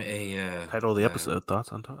became a Title of the episode: Thoughts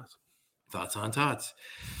on tots. Thoughts on tots.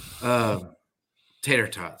 Tater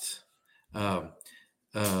tots.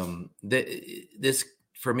 This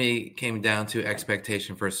for me came down to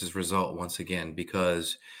expectation versus result once again,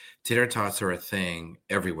 because tater tots are a thing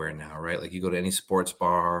everywhere now, right? Like you go to any sports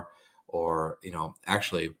bar, or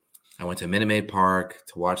actually I went to Minute Maid Park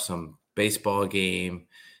to watch some baseball game,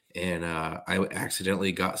 and I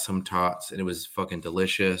accidentally got some tots, and it was fucking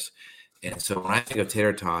delicious. And so when I think of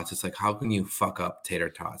tater tots, it's like, how can you fuck up tater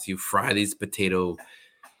tots? You fry these potato,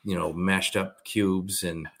 mashed up cubes,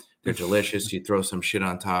 and they're delicious. You throw some shit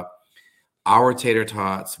on top. Our tater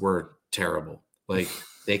tots were terrible. Like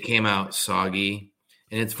they came out soggy.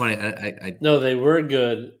 And it's funny. No, they were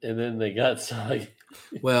good, and then they got soggy.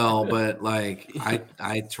 Well, but like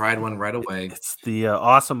I tried one right away. It's the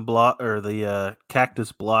the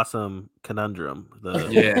cactus blossom conundrum.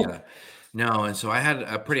 Yeah. No, and so I had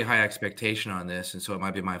a pretty high expectation on this, and so it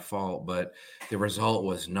might be my fault, but the result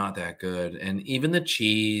was not that good. And even the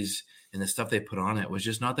cheese and the stuff they put on it was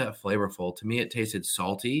just not that flavorful. To me, it tasted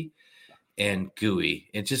salty and gooey.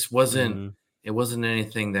 It just wasn't. Mhm. It wasn't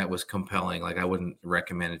anything that was compelling. Like I wouldn't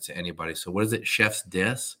recommend it to anybody. So what is it? Chef's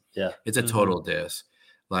diss? Yeah. It's a Mhm. total diss.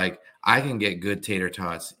 Like I can get good tater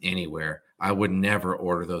tots anywhere. I would never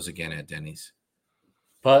order those again at Denny's.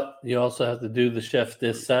 But you also have to do the chef's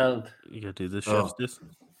diss sound. You gotta do the Oh. chef's diss.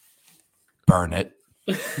 Burn it.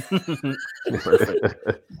 Perfect.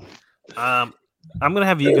 I'm gonna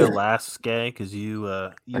have you go last, Skay, because you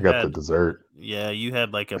I got the had dessert. you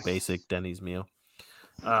had like a basic Denny's meal.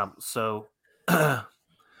 So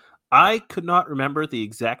I could not remember the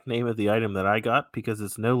exact name of the item that I got because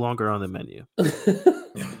it's no longer on the menu.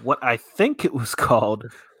 What I think it was called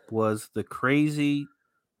was the crazy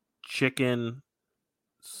chicken,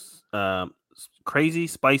 crazy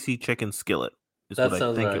spicy chicken skillet. Is That what I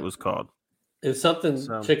sounds think right. it was called. It's something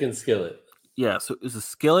So- chicken skillet. Yeah, so it was a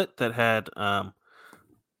skillet that had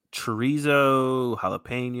chorizo,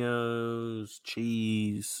 jalapenos,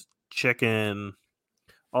 cheese, chicken,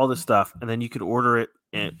 all this stuff, and then you could order it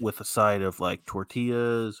with a side of like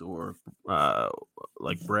tortillas or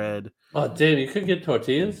like bread. Oh, damn, you could get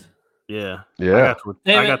tortillas? Yeah, Yeah.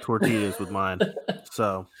 Damn I got it. tortillas with mine.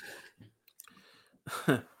 So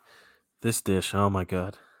this dish, oh my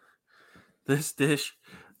god, this dish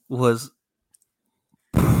was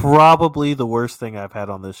probably the worst thing I've had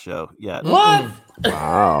on this show yet. What?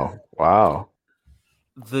 Wow.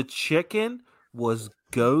 The chicken was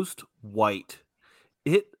ghost white.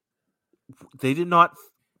 They did not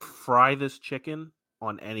fry this chicken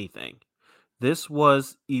on anything. This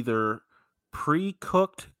was either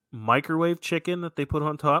pre-cooked microwave chicken that they put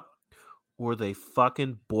on top, or they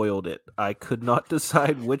fucking boiled it. I could not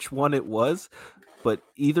decide which one it was, but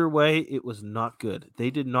either way, it was not good. They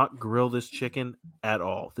did not grill this chicken at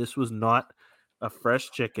all. This was not a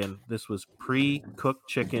fresh chicken. This was pre-cooked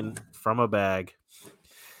chicken from a bag.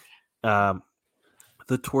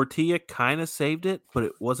 The tortilla kind of saved it, but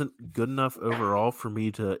it wasn't good enough overall for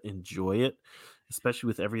me to enjoy it, especially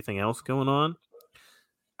with everything else going on.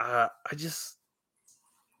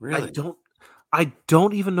 Really? I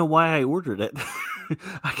don't even know why I ordered it.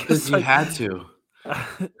 I Because you had to.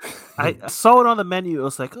 I saw it on the menu. I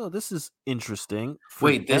was like, "Oh, this is interesting." For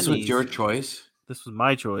Wait, this was Denny's- your choice? This was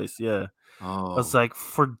my choice. Yeah, Oh, I was like,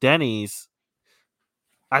 for Denny's,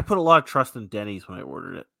 I put a lot of trust in Denny's when I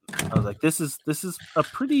ordered it. I was like, this is a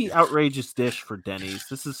pretty outrageous dish for Denny's.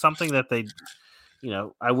 This is something that they,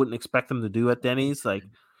 I wouldn't expect them to do at Denny's. Like,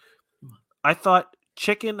 I thought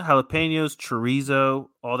chicken, jalapenos, chorizo,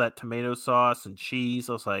 all that tomato sauce and cheese.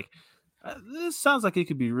 I was like, this sounds like it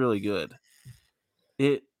could be really good.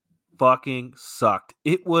 It fucking sucked.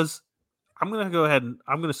 It was, I'm going to go ahead and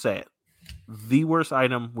I'm going to say it, the worst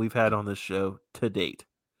item we've had on this show to date.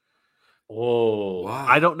 Whoa. wow.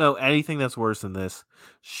 I don't know anything that's worse than this.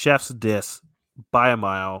 Chef's diss by a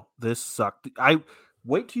mile. This sucked. I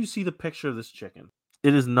wait till you see the picture of this chicken.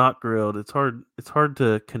 It is not grilled. It's hard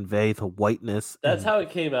to convey the whiteness. That's and- how it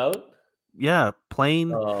came out? Yeah,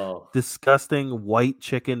 plain, Oh. disgusting white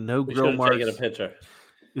chicken, no We should grill have marks. taken a picture.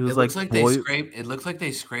 It was It looks like boil- it looks like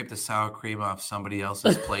they scraped the sour cream off somebody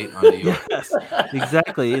else's plate onto yours. Yes,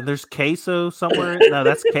 exactly. And there's queso somewhere. No,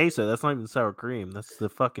 that's queso. That's not even sour cream. That's the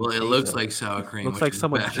fucking. Well, it queso. looks like sour cream. Looks which like is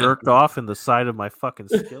someone bad. jerked off in the side of my fucking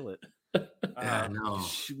skillet. Yeah, no.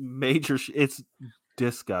 Major. It's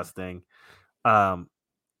disgusting.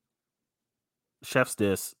 Chef's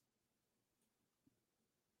diss.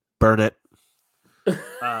 Burn it.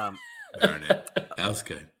 Darn it. That was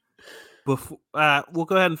good. Before we'll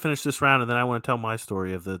go ahead and finish this round, and then I want to tell my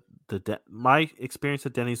story of my experience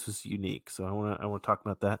at Denny's was unique, so I want to talk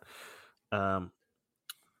about that.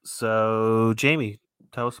 So Jamie,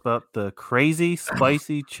 tell us about the crazy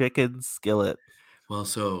spicy chicken skillet. Well,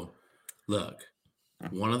 so look,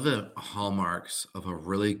 one of the hallmarks of a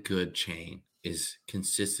really good chain is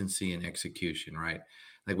consistency and execution, right?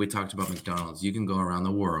 Like we talked about McDonald's. You can go around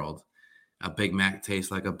the world. A Big Mac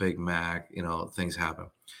tastes like a Big Mac. Things happen.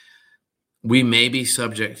 We may be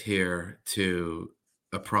subject here to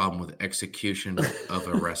a problem with execution of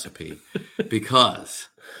a recipe because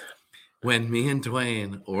when me and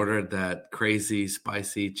Dwayne ordered that crazy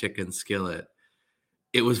spicy chicken skillet,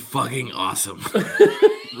 it was fucking awesome.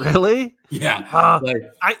 Really? Yeah.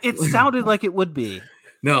 Like, It sounded like it would be.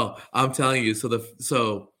 no, I'm telling you.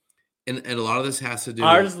 And a lot of this has to do.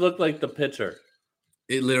 Ours looked like the picture.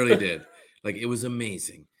 It literally did. Like it was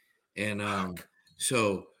amazing. And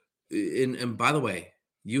and by the way,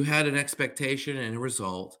 you had an expectation and a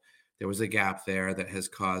result. There was a gap there that has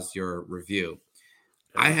caused your review.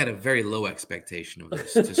 I had a very low expectation of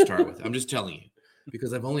this to start with. I'm just telling you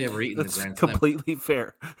because I've only ever eaten That's the Grand Slam. completely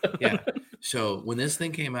fair. Yeah. So when this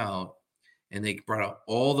thing came out and they brought out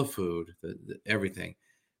all the food, everything,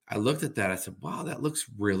 I looked at that. I said, wow, that looks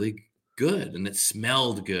really good. And it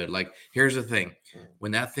smelled good. Like, here's the thing.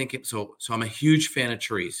 When that thing came, so I'm a huge fan of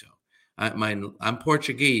chorizo. I'm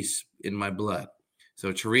Portuguese in my blood.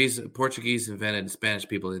 So chorizo, Spanish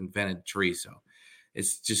people invented chorizo.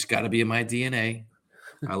 It's just got to be in my DNA.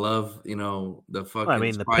 I love, the fucking Well, I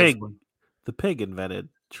mean, spice. the pig invented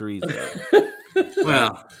chorizo,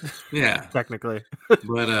 Well, yeah. technically. But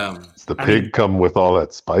Does the pig come with all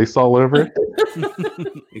that spice all over it?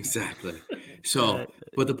 exactly. So,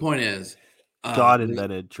 but the point is, God when-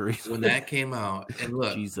 invented chorizo. when that came out, and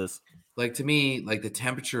look, Jesus. like to me, like the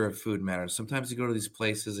temperature of food matters. Sometimes you go to these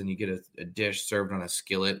places and you get a dish served on a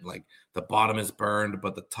skillet, like the bottom is burned,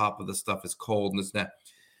 but the top of the stuff is cold and this and that.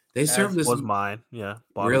 They serve As this was mine. Yeah.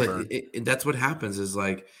 bottom really. burn. That's what happens. Is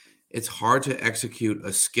like it's hard to execute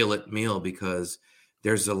a skillet meal because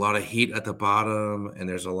there's a lot of heat at the bottom and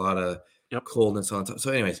there's a lot of Yep. coldness on top. So,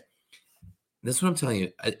 anyways, this is what I'm telling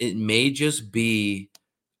you. It may just be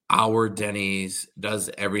our Denny's does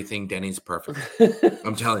everything Denny's perfect.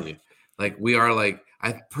 I'm telling you. Like we are like,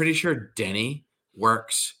 I'm pretty sure Denny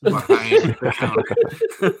works behind the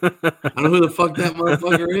counter. I don't know who the fuck that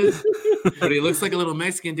motherfucker is, but he looks like a little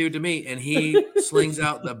Mexican dude to me, and he slings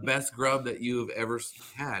out the best grub that you have ever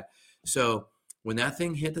had. So when that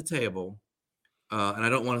thing hit the table, and I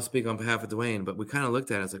don't want to speak on behalf of Dwayne, but we kind of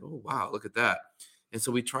looked at it. It's like, oh wow, look at that. And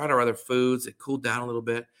so we tried our other foods. It cooled down a little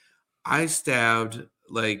bit. I stabbed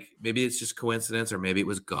like maybe it's just coincidence or maybe it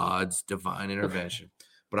was God's divine intervention.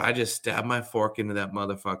 But I just stabbed my fork into that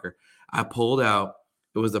motherfucker. I pulled out.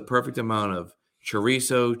 It was the perfect amount of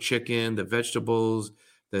chorizo, chicken, the vegetables,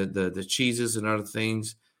 the cheeses and other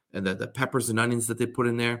things, and the peppers and onions that they put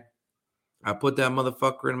in there. I put that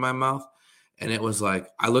motherfucker in my mouth, and it was like,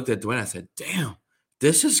 I looked at Dwayne, I said, damn,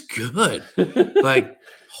 this is good. Like,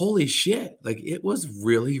 holy shit. Like, it was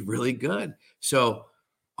really, really good. So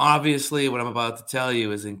obviously what I'm about to tell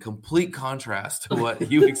you is in complete contrast to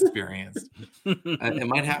what you experienced. It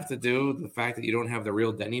might have to do with the fact that you don't have the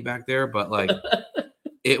real Denny back there, but like,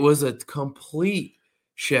 it was a complete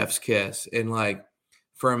chef's kiss. And like,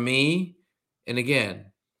 for me, and again,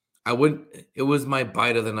 it was my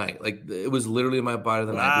bite of the night. Like, it was literally my bite of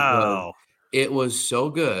the night because it was so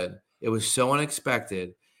good. It was so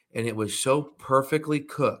unexpected, and it was so perfectly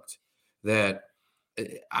cooked that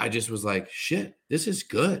I just was like, shit, this is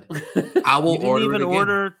good. I will order it again.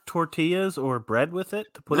 Order tortillas or bread with it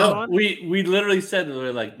to put it on? We literally said, we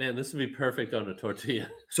were like, man, this would be perfect on a tortilla.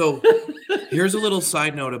 So here's a little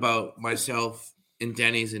side note about myself and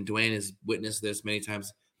Denny's, and Dwayne has witnessed this many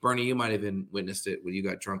times. Bernie, you might have even witnessed it when you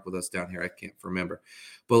got drunk with us down here. I can't remember.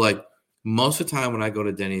 But like most of the time when I go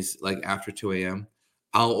to Denny's, like after 2 a.m.,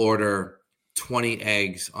 I'll order 20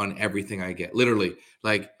 eggs on everything I get. Literally,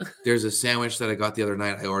 like there's a sandwich that I got the other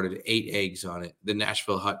night. I ordered 8 eggs on it, the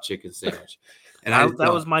Nashville hot chicken sandwich. And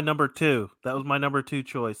that was my number 2. That was my number 2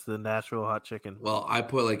 choice, the Nashville hot chicken. Well, I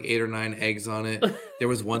put like 8 or 9 eggs on it. There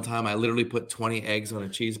was one time I literally put 20 eggs on a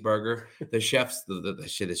cheeseburger. The chefs, the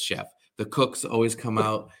shit is chef. The cooks always come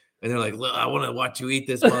out and they're like, look, I want to watch you eat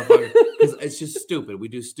this motherfucker. It's just stupid. We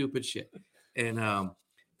do stupid shit. And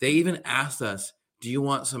they even asked us, do you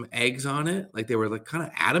want some eggs on it? Like they were like kind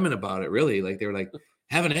of adamant about it, really. Like they were like,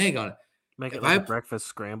 have an egg on it. Make it like a breakfast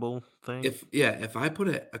scramble thing. If I put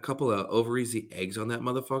a couple of over easy eggs on that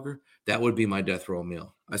motherfucker, that would be my death row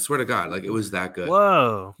meal. I swear to God, like it was that good.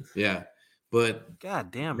 Whoa. Yeah. But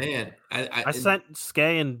God damn man, I sent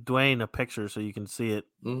Skay and Dwayne a picture so you can see it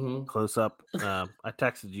close up. I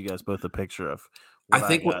texted you guys both a picture of I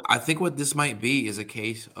think what this might be is a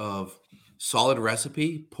case of solid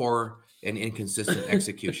recipe, poor and inconsistent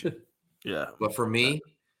execution. Yeah. But for me,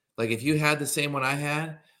 like if you had the same one I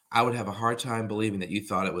had, I would have a hard time believing that you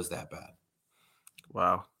thought it was that bad.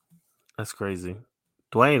 Wow. That's crazy.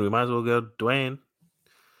 Dwayne, we might as well go Dwayne.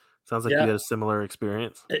 Sounds like you had a similar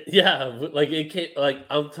experience. Yeah, like it came. Like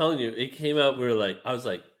I'm telling you, it came out. I was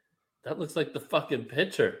like, that looks like the fucking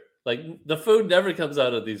picture. Like the food never comes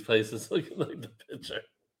out of these places looking like the picture.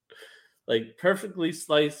 Like perfectly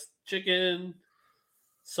sliced chicken,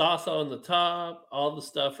 sauce on the top, all the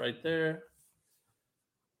stuff right there.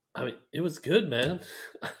 I mean, it was good, man.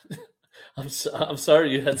 I'm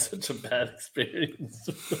sorry you had such a bad experience.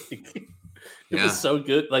 Like, it was so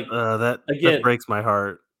good. Like that breaks my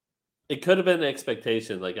heart. It could have been an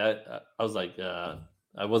expectation. Like I was like,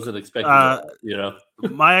 I wasn't expecting that, you know.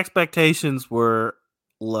 My expectations were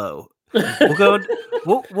low.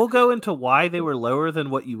 We'll go into why they were lower than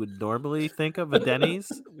what you would normally think of a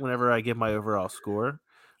Denny's whenever I give my overall score,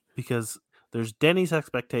 because there's Denny's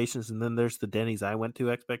expectations and then there's the Denny's I went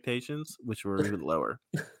to expectations, which were even lower.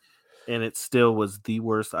 And it still was the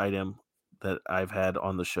worst item that I've had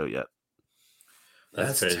on the show yet.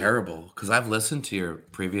 That's terrible, because I've listened to your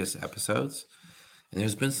previous episodes and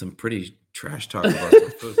there's been some pretty trash talk about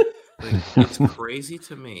the food. Like, it's crazy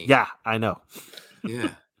to me. Yeah, I know.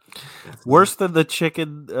 Yeah. Worse than the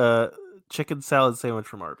chicken salad sandwich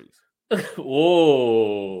from Arby's.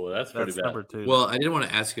 Whoa, that's pretty bad. Number 2. Well, I didn't want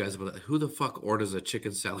to ask you guys about that. Who the fuck orders a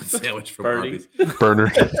chicken salad sandwich from Arby's?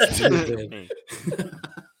 Burner.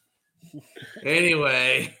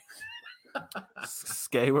 Anyway.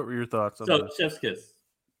 Skay, what were your thoughts on So, Chef's Kiss.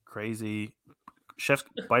 Crazy Chef's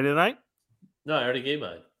Bite of the Night? No, I already gave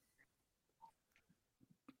mine.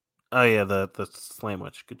 Oh yeah, the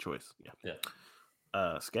sandwich. Good choice.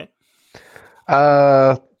 Yeah. Skay?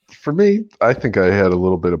 For me, I think I had a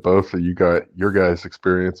little bit of both. You got your guys'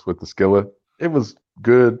 experience with the skillet. It was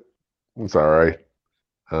good. It was all right.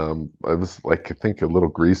 It was like, I think a little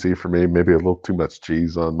greasy for me, maybe a little too much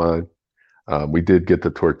cheese on mine. We did get the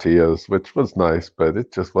tortillas, which was nice, but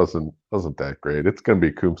it just wasn't that great. It's going to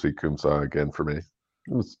be Kumsi Kumsa again for me.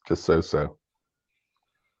 It was just so.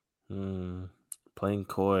 Playing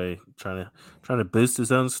coy, trying to boost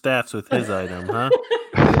his own stats with his item, huh?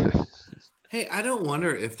 Hey, I don't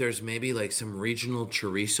wonder if there's maybe like some regional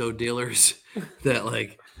chorizo dealers that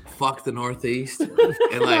like fuck the Northeast and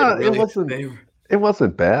like really it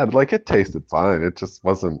wasn't bad. Like it tasted fine. It just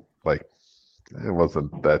wasn't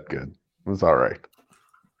that good. It was all right.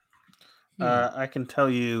 I can tell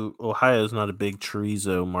you, Ohio's not a big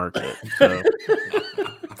chorizo market, so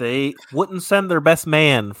they wouldn't send their best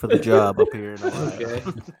man for the job up here in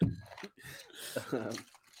Ohio.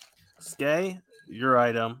 Skay, your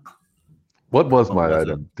item. What was What my was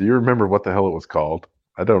item? Do you remember what the hell it was called?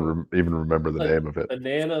 I don't even remember the Like name of it.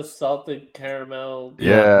 banana salted caramel.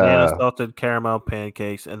 Yeah. banana salted caramel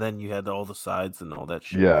pancakes, and then you had all the sides and all that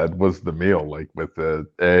shit. Yeah, it was the meal, like with the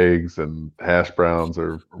eggs and hash browns,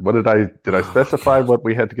 or what did I Oh, specify God. what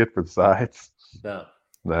we had to get for the sides? No,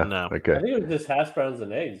 Nah, No. I okay. think it was just hash browns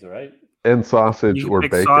and eggs, right? And sausage You can or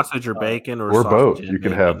pick bacon, sausage or bacon or or sausage both. and You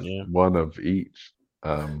can bacon, have yeah. one of each.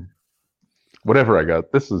 Whatever I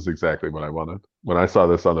got, this is exactly what I wanted. When I saw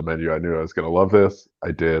this on the menu, I knew I was going to love this.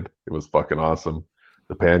 I did. It was fucking awesome.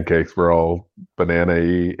 The pancakes were all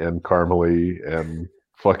banana-y and caramely and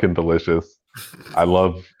fucking delicious. I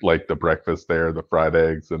love like the breakfast there, the fried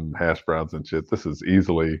eggs and hash browns and shit. This is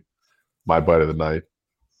easily my bite of the night.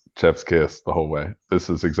 Chef's kiss the whole way. This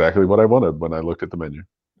is exactly what I wanted when I looked at the menu.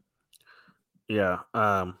 Yeah.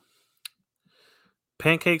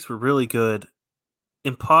 Pancakes were really good.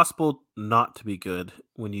 Impossible not to be good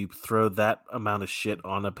when you throw that amount of shit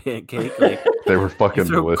on a pancake. Like They were you fucking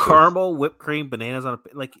throw delicious. caramel, whipped cream, bananas on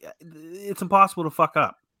it's impossible to fuck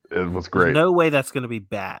up. It was There's great. no way that's going to be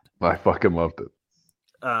bad. I fucking loved it.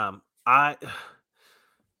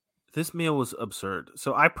 This meal was absurd.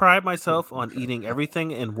 So I pride myself on eating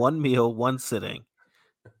everything in one meal, one sitting,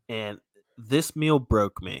 and this meal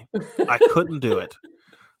broke me. I couldn't do it.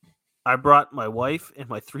 I brought my wife and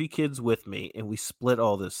my 3 kids with me, and we split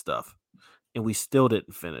all this stuff, and we still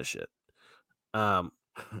didn't finish it.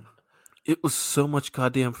 It was so much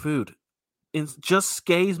goddamn food. And just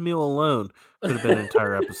Skay's meal alone could have been an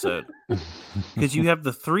entire episode. Because you have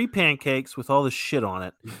the 3 pancakes with all the shit on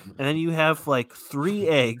it, and then you have like 3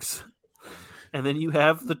 eggs, and then you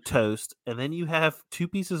have the toast, and then you have 2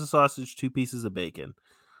 pieces of sausage, 2 pieces of bacon.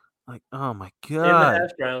 Like, oh my And the god. hash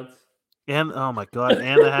browns. And oh my god,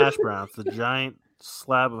 and the hash browns, the giant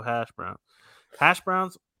slab of hash browns. Hash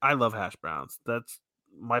browns, I love hash browns. That's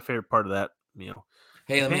my favorite part of that meal.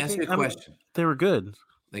 Hey, let me ask you a Pancake- I mean, question. They were good.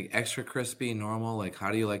 Like extra crispy, normal. Like,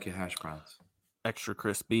 how do you like your hash browns? Extra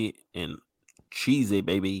crispy and cheesy,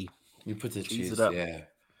 baby. You put the Cheese cheese, it up. yeah.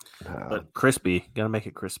 But crispy. Gotta make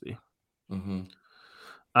it crispy. Mm-hmm.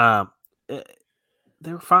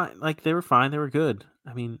 They were fine. Like they were fine. They were good.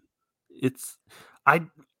 I mean,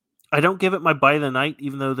 I don't give it my bite of the night,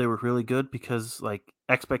 even though they were really good, because like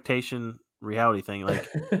expectation reality thing, like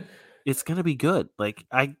it's gonna be good. Like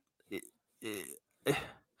I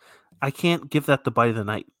can't give that the bite of the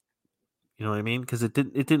night. You know what I mean? Because it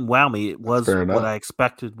didn't wow me. It was fair what enough. I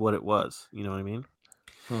expected. What it was. You know what I mean?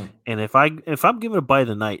 Hmm. And if I'm giving it a bite of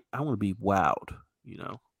the night, I want to be wowed. You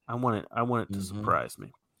know, I want it to Mhm. surprise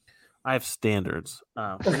me. I have standards.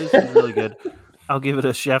 This is really good. I'll give it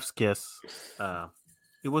a chef's kiss.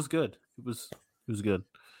 It was good. It was good.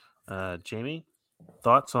 Jamie,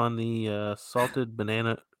 thoughts on the salted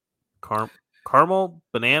banana caramel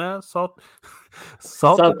banana salted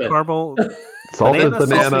Something. caramel Salted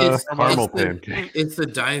Banana banana sausage. caramel It's the- pancake. It's the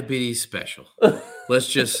diabetes special. Let's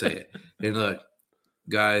just say it. And look,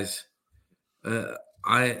 guys,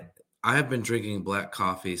 I have been drinking black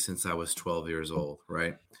coffee since I was 12 years old,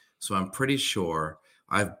 right? So I'm pretty sure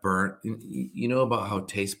I've burnt. You know about how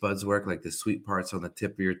taste buds work, like the sweet parts on the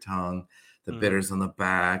tip of your tongue, the bitters on the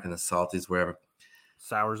back, and the salties wherever.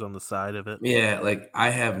 sours on the side of it. Yeah, like I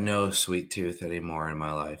have no sweet tooth anymore in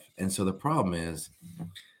my life. And so the problem is,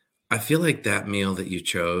 I feel like that meal that you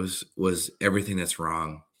chose was everything that's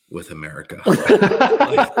wrong with America.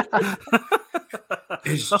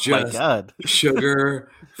 It's Oh my just god. sugar,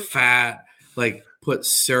 fat, like put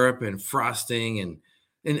syrup and frosting and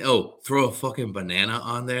throw a fucking banana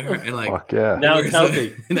on there and like Fuck yeah. Now it's where's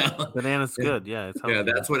healthy. the- Banana's good. Yeah, it's healthy. yeah,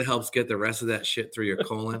 that's what helps get the rest of that shit through your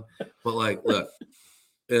colon. But like, look,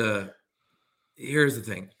 here's the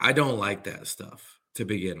thing. I don't like that stuff to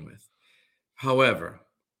begin with. However,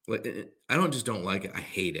 like I don't like it. I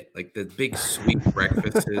hate it. Like the big sweet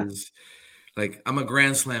breakfasts. Like I'm a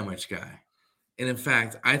Grand Sandwich guy. And in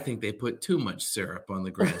fact, I think they put too much syrup on the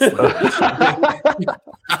Grand Sandwich.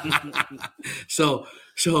 so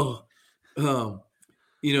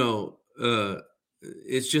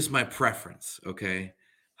it's just my preference, okay?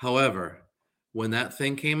 However, when that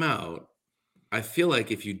thing came out, I feel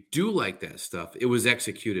like if you do like that stuff, it was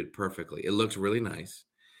executed perfectly. It looked really nice.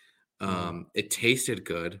 It tasted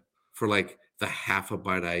good for like the half a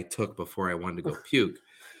bite I took before I wanted to go puke.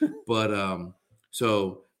 But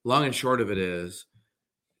so long and short of it is,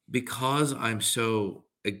 because I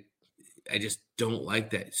just don't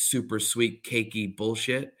like that super sweet cakey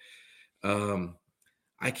bullshit.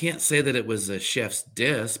 I can't say that it was a chef's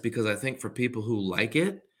diss because I think for people who like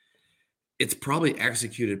it, it's probably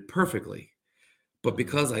executed perfectly. But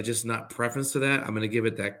because I just not preference to that, I'm going to give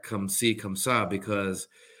it that come see, come saw because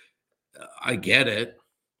I get it.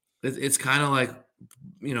 It's kind of like,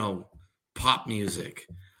 pop music.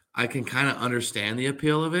 I can kind of understand the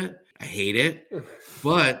appeal of it. I hate it.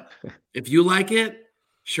 But if you like it,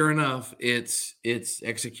 sure enough, it's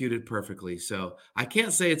executed perfectly. So I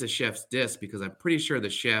can't say it's a chef's diss because I'm pretty sure the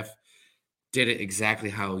chef did it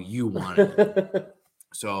exactly how you wanted it.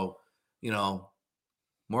 So,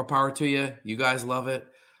 more power to you. You guys love it.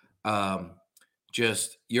 You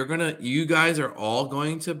guys are all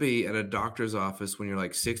going to be at a doctor's office when you're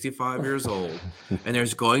like 65 years old, and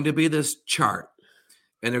there's going to be this chart,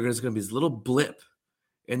 and there's going to be this little blip,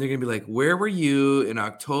 and they're going to be like, where were you in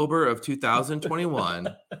October of 2021?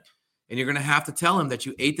 And you're going to have to tell him that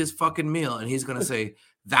you ate this fucking meal, and he's going to say,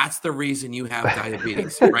 that's the reason you have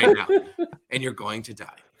diabetes right now, and you're going to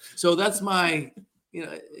die. So that's my,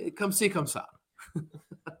 come see, come saw. Does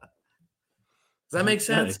that make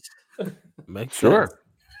sense? Makes Sure.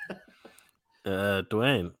 sense.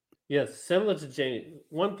 Dwayne. Yes, similar to Jamie.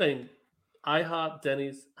 One thing, IHOP,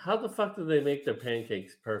 Denny's, how the fuck do they make their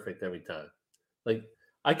pancakes perfect every time? Like,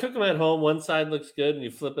 I cook them at home. One side looks good, and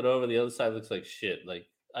you flip it over, the other side looks like shit. Like,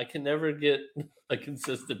 I can never get a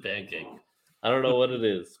consistent pancake. I don't know what it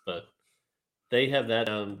is, but they have that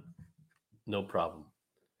down, no problem.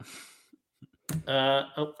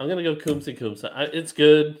 I'm gonna go Kumsi Kumsa. It's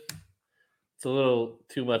good. It's a little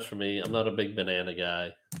too much for me. I'm not a big banana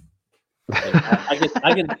guy.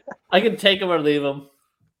 I can take them or leave them.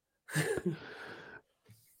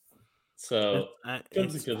 So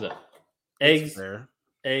Kumsi Kumsa.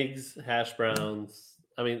 Eggs, hash browns.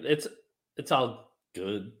 I mean, it's all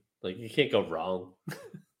good. Like, you can't go wrong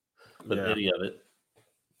with any of it.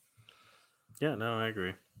 Yeah, no, I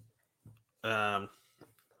agree.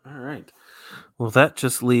 All right. Well, that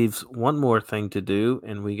just leaves one more thing to do,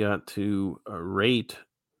 and we got to rate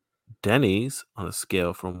Denny's on a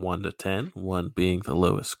scale from 1 to 10, 1 being the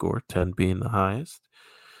lowest score, 10 being the highest.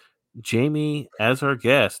 Jamie, as our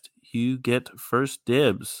guest, you get first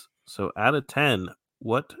dibs. So out of 10,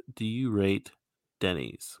 what do you rate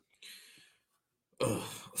Denny's?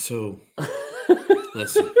 So,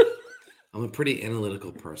 listen, I'm a pretty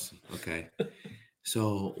analytical person, okay?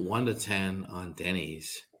 So 1 to 10 on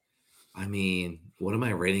Denny's. I mean, what am I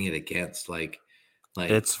rating it against? Like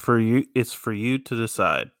it's for you to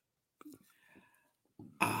decide.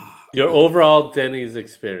 Your overall Denny's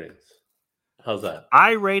experience. How's that?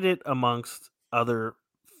 I rate it amongst other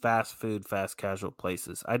fast food, fast casual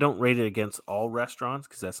places. I don't rate it against all restaurants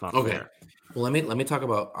because that's not fair. Well, let me talk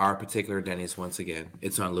about our particular Denny's once again.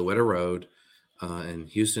 It's on Louetta Road in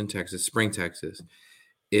Houston, Texas, Spring, Texas.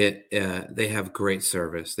 They have great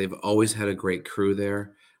service. They've always had a great crew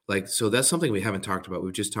there. So that's something we haven't talked about.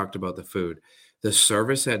 We've just talked about the food. The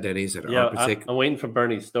service at Denny's at our particular. I'm waiting for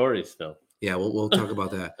Bernie's story still. Yeah, we'll talk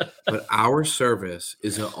about that. But our service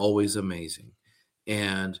is always amazing.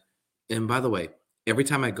 And by the way, every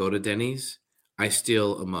time I go to Denny's, I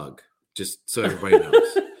steal a mug, just so everybody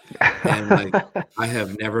knows. And I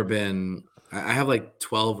have never been. I have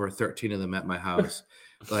 12 or 13 of them at my house.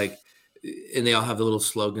 And they all have the little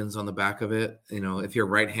slogans on the back of it. If you're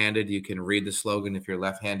right-handed, you can read the slogan. If you're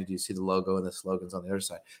left-handed, you see the logo and the slogans on the other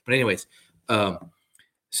side. But anyways,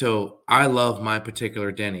 so I love my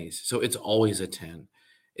particular Denny's. So it's always a 10.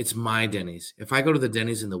 It's my Denny's. If I go to the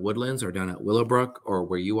Denny's in the Woodlands or down at Willowbrook or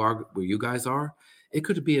where you guys are, it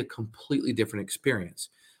could be a completely different experience.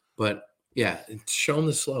 But yeah, show them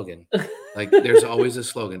the slogan. There's always a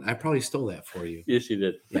slogan. I probably stole that for you. Yes, you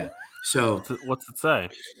did. Yeah. So what's it say?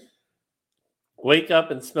 Wake up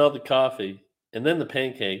and smell the coffee, and then the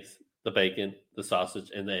pancakes, the bacon, the sausage,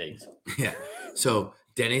 and the eggs. Yeah. So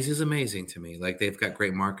Denny's is amazing to me. They've got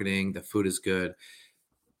great marketing. The food is good.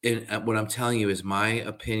 And what I'm telling you is my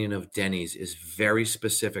opinion of Denny's is very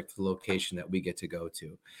specific to the location that we get to go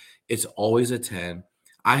to. It's always a 10.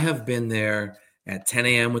 I have been there at 10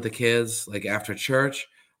 a.m. with the kids, after church.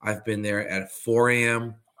 I've been there at 4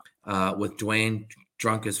 a.m. With Dwayne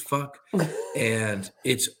drunk as fuck. And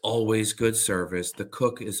it's always good service. The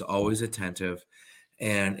cook is always attentive.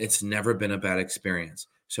 And it's never been a bad experience.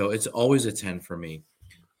 So it's always a 10 for me.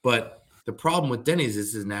 But the problem with Denny's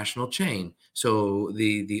is it's a national chain. So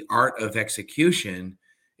the art of execution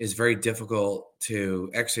is very difficult to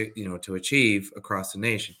achieve across the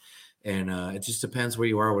nation. And it just depends where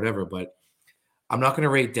you are or whatever. But I'm not going to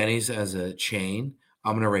rate Denny's as a chain.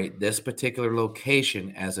 I'm going to rate this particular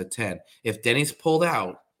location as a 10. If Denny's pulled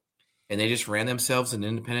out and they just ran themselves an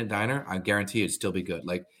independent diner, I guarantee it'd still be good.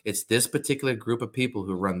 Like it's this particular group of people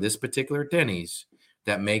who run this particular Denny's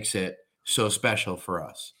that makes it so special for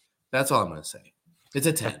us. That's all I'm going to say. It's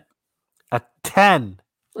a 10. A 10.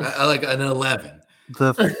 I like an 11.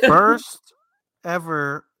 The first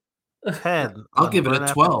ever 10. I'll on give it a Burn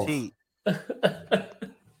 12. Appetit.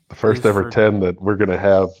 The first ever 10 that we're going to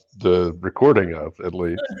have the recording of, at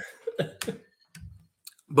least.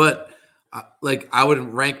 But like I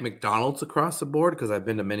would rank McDonald's across the board because I've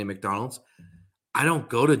been to many McDonald's. I don't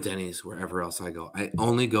go to Denny's wherever else I go. I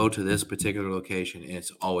only go to this particular location, and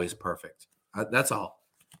it's always perfect. That's all.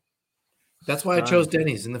 That's why I chose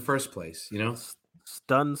Denny's in the first place. You know,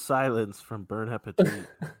 Stunned silence from Burn Appetit.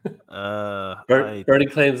 Bernie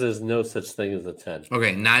claims there's no such thing as a 10.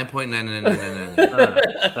 Okay,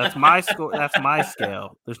 9.9999. That's my score. That's my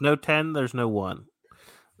scale. There's no 10. There's no 1.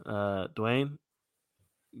 Dwayne,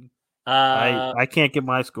 I can't get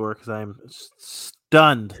my score because I'm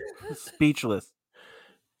stunned, speechless.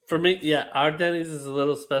 For me, yeah, our Denny's is a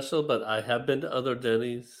little special, but I have been to other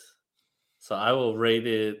Denny's, so I will rate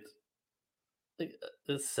it like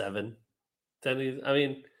a 7. Denny's, I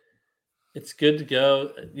mean, it's good to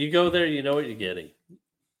go. You go there, you know what you're getting.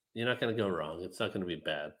 You're not going to go wrong. It's not going to be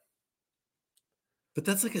bad. But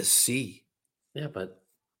that's like a C. Yeah, but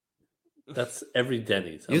that's every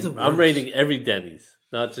Denny's. I'm rating every Denny's,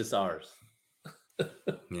 not just ours.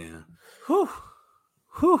 Yeah. Whew.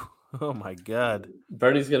 Whew. Oh my God.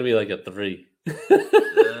 Bernie's going to be like a 3.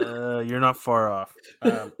 You're not far off.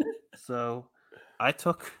 So I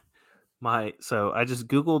just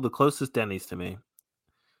Googled the closest Denny's to me.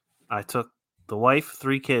 I took the wife,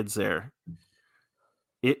 3 kids there.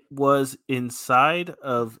 It was inside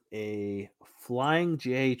of a Flying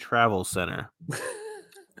J travel center.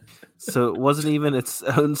 So it wasn't even its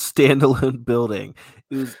own standalone building.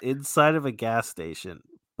 It was inside of a gas station,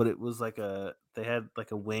 but it was like they had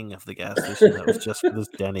like a wing of the gas station that was just for this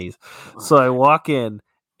Denny's. So I walk in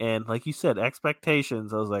and like you said,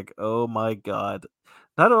 expectations. I was like, oh my God.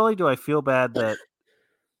 Not only do I feel bad that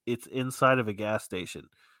it's inside of a gas station,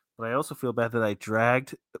 but I also feel bad that I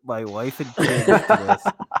dragged my wife and kids to this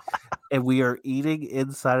and we are eating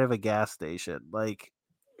inside of a gas station. Like,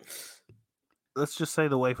 let's just say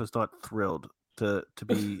the wife was not thrilled to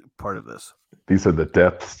be part of this. These are the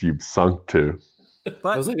depths you've sunk to.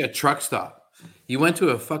 But it was like a truck stop. You went to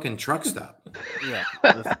a fucking truck stop. Yeah,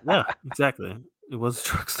 exactly. It was a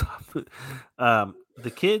truck stop.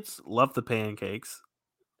 The kids loved the pancakes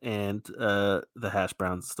and the hash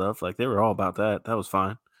browns and stuff. Like they were all about that. That was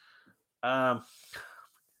fine.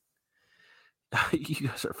 You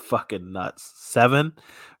guys are fucking nuts. 7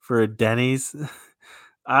 for a Denny's.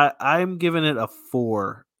 I'm giving it a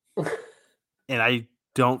 4, and I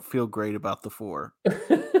don't feel great about the 4.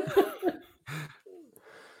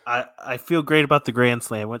 I feel great about the Grand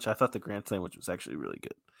Sandwich. I thought the Grand Sandwich was actually really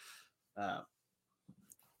good.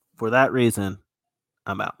 For that reason,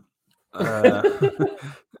 I'm out. 4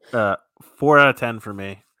 out of 10 for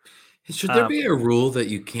me. Should there be a rule that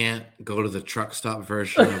you can't go to the truck stop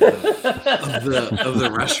version of the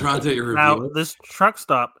restaurant that you're reviewing? Now, this truck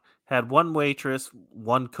stop had 1 waitress,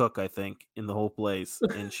 1 cook, I think, in the whole place,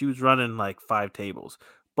 and she was running like 5 tables.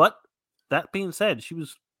 But that being said, she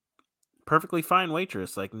was perfectly fine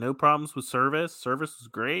waitress. Like no problems with service. Service was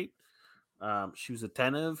great. She was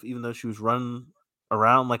attentive, even though she was running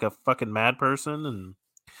around like a fucking mad person, and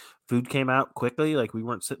food came out quickly. Like we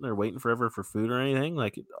weren't sitting there waiting forever for food or anything.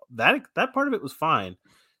 Like that part of it was fine.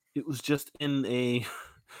 It was just in a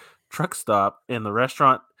truck stop in the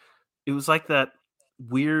restaurant. It was like that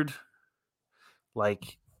weird,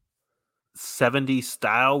 like 70s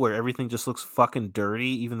style where everything just looks fucking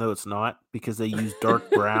dirty, even though it's not, because they use dark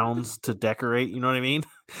browns to decorate. You know what I mean?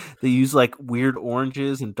 They use like weird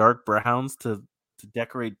oranges and dark browns to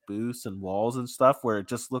decorate booths and walls and stuff where it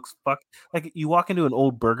just looks like you walk into an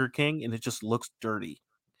old Burger King and it just looks dirty,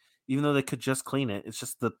 even though they could just clean it. It's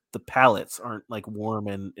just the pallets aren't like warm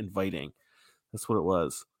and inviting. That's what it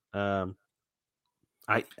was. I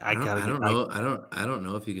don't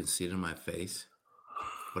know if you can see it in my face,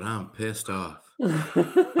 but I'm pissed off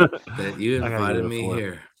that you invited me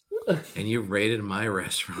here and you rated my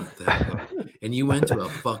restaurant that way, and you went to a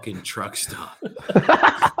fucking truck stop.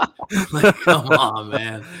 Like, come on,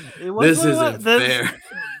 man. This isn't fair.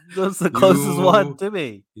 That's the closest one to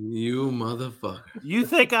me. You motherfucker. You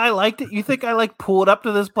think I liked it? You think I like pulled up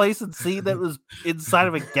to this place and see that it was inside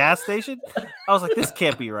of a gas station? I was like, this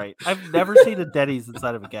can't be right. I've never seen a Denny's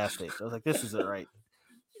inside of a gas station. I was like, this isn't right.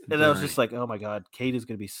 And I was just like, oh my God, Kate is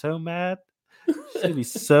going to be so mad. She's going to be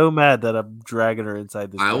so mad that I'm dragging her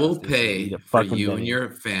inside this. I will pay for you and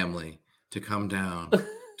your family to come down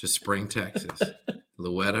to Spring, Texas,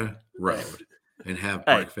 Louetta Road, and have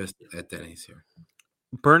Hey. breakfast at Denny's here.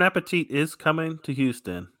 Burn Appetit is coming to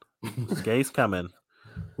Houston. Skay's coming.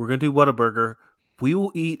 We're gonna do Whataburger. We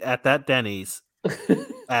will eat at that Denny's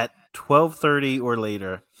at 12:30 or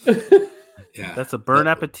later. Yeah, That's a Burn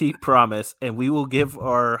Appetit promise, and we will give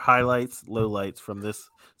our highlights, lowlights from this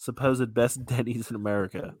supposed best Denny's in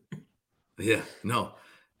America. Yeah, no,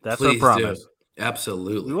 That's please our promise. do.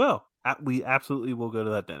 Absolutely. We will. We absolutely will go to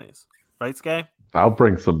that Denny's. Right, Skay? I'll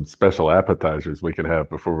bring some special appetizers we can have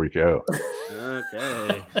before we go.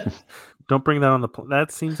 Okay. Don't bring that on the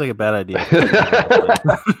that seems like a bad idea.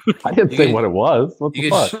 I didn't You say can- what it was. What the You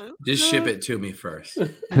fuck? can just ship it to me first.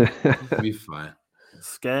 It'll be fine.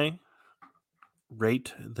 Skay,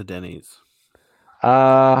 rate the Denny's.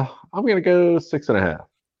 I'm gonna go 6.5.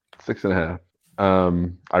 6.5.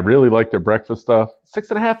 I really like their breakfast stuff.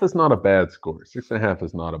 6.5 is not a bad score. 6.5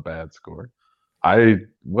 is not a bad score.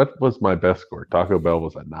 What was my best score? Taco Bell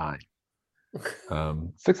was a 9.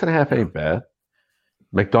 6.5 ain't bad.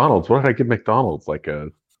 McDonald's, what did I give McDonald's? Like a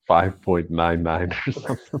 5.99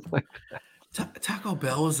 or something like that. Taco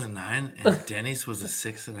Bell was a 9 and Denny's was a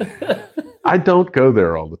 6.5. I don't go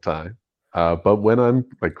there all the time. But when I'm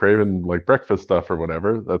like craving like breakfast stuff or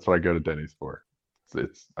whatever, that's what I go to Denny's for.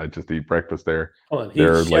 I just eat breakfast there. Come on, he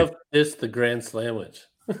They're shoved this the grand sandwich.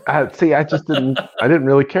 See, I didn't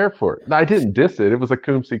really care for it. No, I didn't diss it. It was a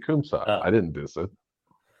Kumsi Kumsa. Oh. I didn't diss it.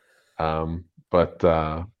 But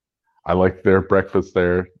I like their breakfast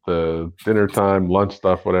there. The dinner time, lunch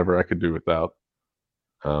stuff, whatever I could do without.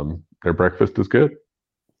 Their breakfast is good.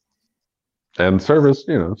 And service,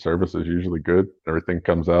 service is usually good. Everything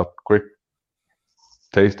comes out quick,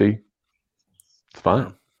 tasty. It's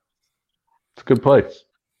fine. It's a good place.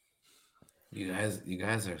 You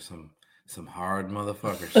guys are some hard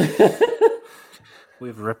motherfuckers. We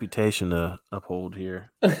have a reputation to uphold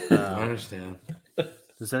here. I understand.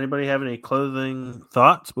 Does anybody have any closing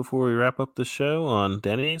thoughts before we wrap up the show on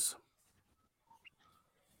Denny's?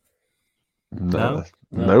 No?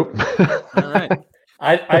 Nope. All right.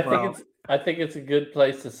 I think it's a good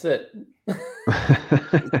place to sit.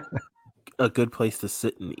 A good place to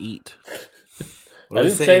sit and eat. What I do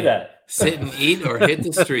we didn't say that. Sit and eat or hit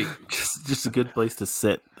the street. Just a good place to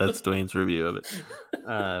sit. That's Dwayne's review of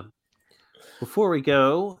it. Before we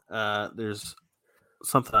go, there's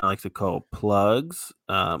something I like to call plugs.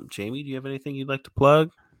 Jamie, do you have anything you'd like to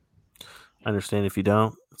plug? I understand if you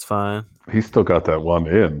don't. It's fine. He's still got that one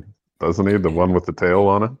in, doesn't he? The one with the tail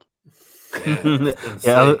on it.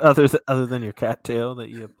 Yeah, other than your cattail that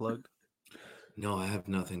you have plugged. No, I have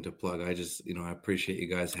nothing to plug. I just, I appreciate you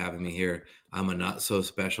guys having me here. I'm a not so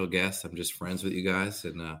special guest. I'm just friends with you guys,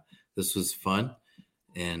 and this was fun.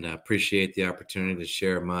 And I appreciate the opportunity to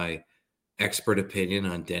share my expert opinion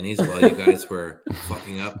on Denny's while you guys were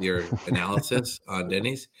fucking up your analysis on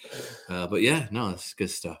Denny's. But yeah, no, it's good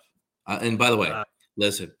stuff. And by the way,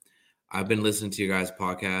 listen, I've been listening to you guys'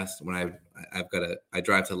 podcast when I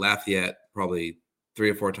drive to Lafayette probably 3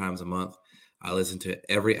 or 4 times a month. I listen to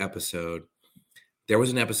every episode. There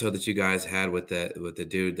was an episode that you guys had with the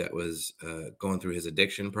dude that was going through his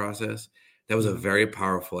addiction process. That was a very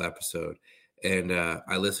powerful episode. And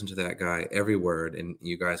I listened to that guy, every word, and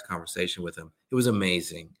you guys' conversation with him. It was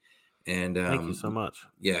amazing. And Thank you so much.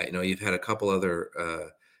 Yeah, you've had a couple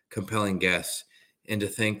other compelling guests. And to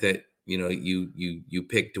think that, you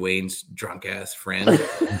picked Dwayne's drunk ass friend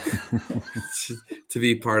to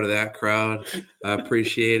be part of that crowd. I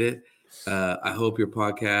appreciate it. I hope your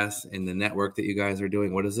podcast and the network that you guys are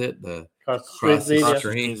doing, what is it? The Cross the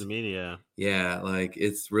Street Media. Yeah, like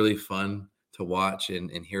it's really fun to watch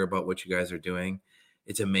and hear about what you guys are doing.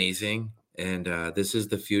 It's amazing. And this is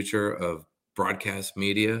the future of broadcast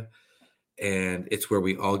media. And it's where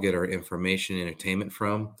we all get our information and entertainment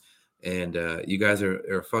from. And you guys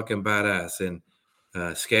are fucking badass. And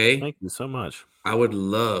Skay, Thank you so much. I would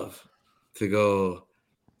love to go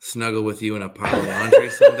snuggle with you in a pile of laundry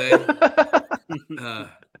someday.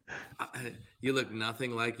 You look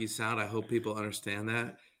nothing like you sound. I hope people understand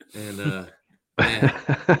that. And man,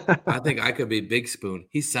 I think I could be Big Spoon.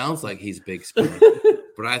 He sounds like he's Big Spoon,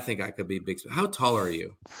 but I think I could be Big Spoon. How tall are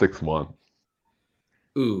you? 6'1".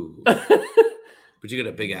 Ooh. But you got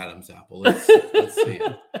a big Adam's apple. Let's see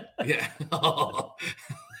it. Yeah. Oh.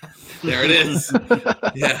 There it is.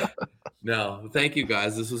 Yeah. No, thank you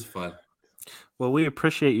guys. This was fun. Well, we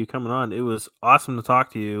appreciate you coming on. It was awesome to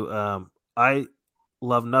talk to you. I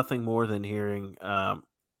love nothing more than hearing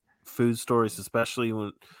food stories, especially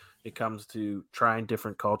when it comes to trying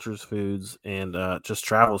different cultures' foods and just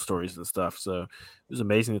travel stories and stuff. So it was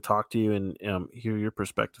amazing to talk to you and hear your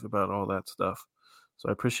perspective about all that stuff. So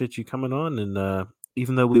I appreciate you coming on, and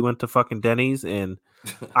even though we went to fucking Denny's, and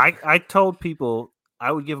I told people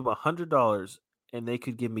I would give them $100 and they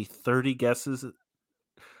could give me 30 guesses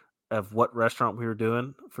of what restaurant we were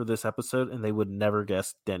doing for this episode, and they would never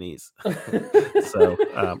guess Denny's. So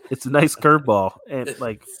it's a nice curveball, and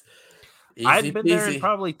like I hadn't been there in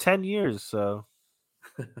probably 10 years. So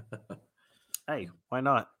hey, why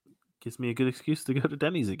not? Gives me a good excuse to go to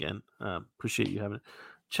Denny's again. Appreciate you having it.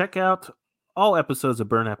 Check out all episodes of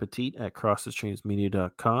Burn Appetit at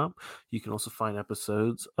crossthestreamsmedia.com. You can also find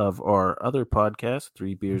episodes of our other podcast,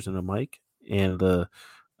 3 Beers and a Mic, and the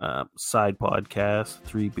side podcast,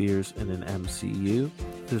 3 Beers and an MCU.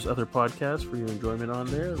 There's other podcasts for your enjoyment on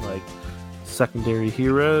there, like Secondary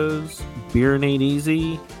Heroes, Beer and Ain't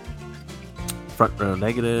Easy, Front Row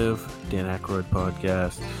Negative, Dan Aykroyd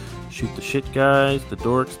podcast, Shoot the Shit Guys, The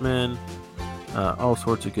Dorksmen, all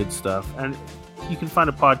sorts of good stuff. And you can find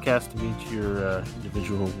a podcast to meet your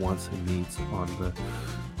individual wants and needs on the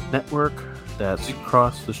network. That's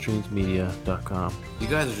crossthestreamsmedia.com. You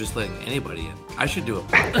guys are just letting anybody in. I should do it.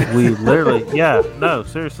 We literally,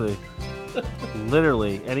 seriously.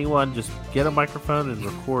 Literally, anyone, just get a microphone and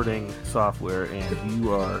recording software, and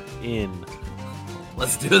you are in.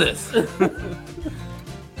 Let's do this.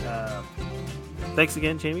 Thanks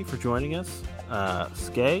again, Jamie, for joining us.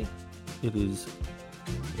 Skay, it is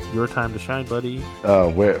your time to shine, buddy.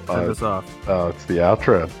 Wait, Turn us off. It's the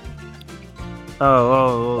outro.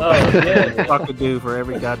 Yeah. Fucking do for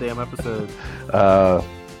every goddamn episode.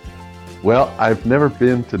 Well, I've never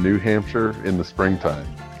been to New Hampshire in the springtime,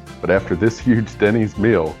 but after this huge Denny's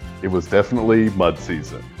meal, it was definitely mud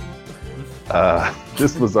season.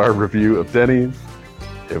 This was our review of Denny's.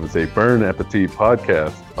 It was a Burn Appetit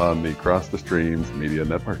podcast on the Cross the Streams Media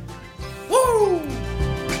Network. Woo!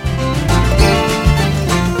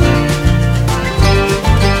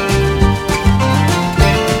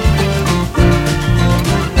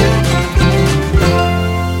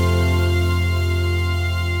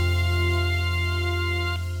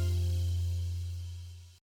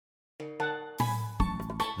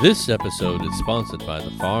 This episode is sponsored by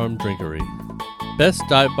the Farm Drinkery. Best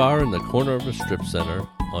dive bar in the corner of a strip center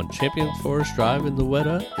on Champions Forest Drive in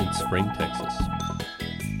Louetta in Spring, Texas.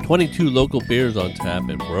 22 local beers on tap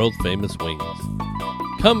and world-famous wings.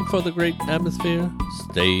 Come for the great atmosphere,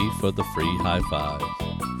 stay for the free high fives.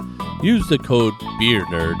 Use the code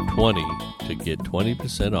BEERNERD20 to get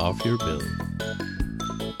 20% off your bill.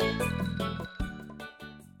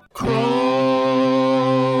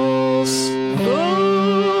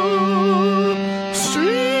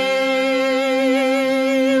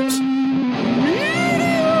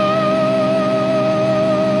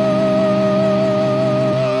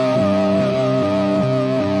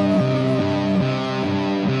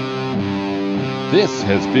 This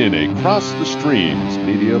has been a Cross the Streams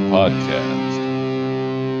Media Podcast.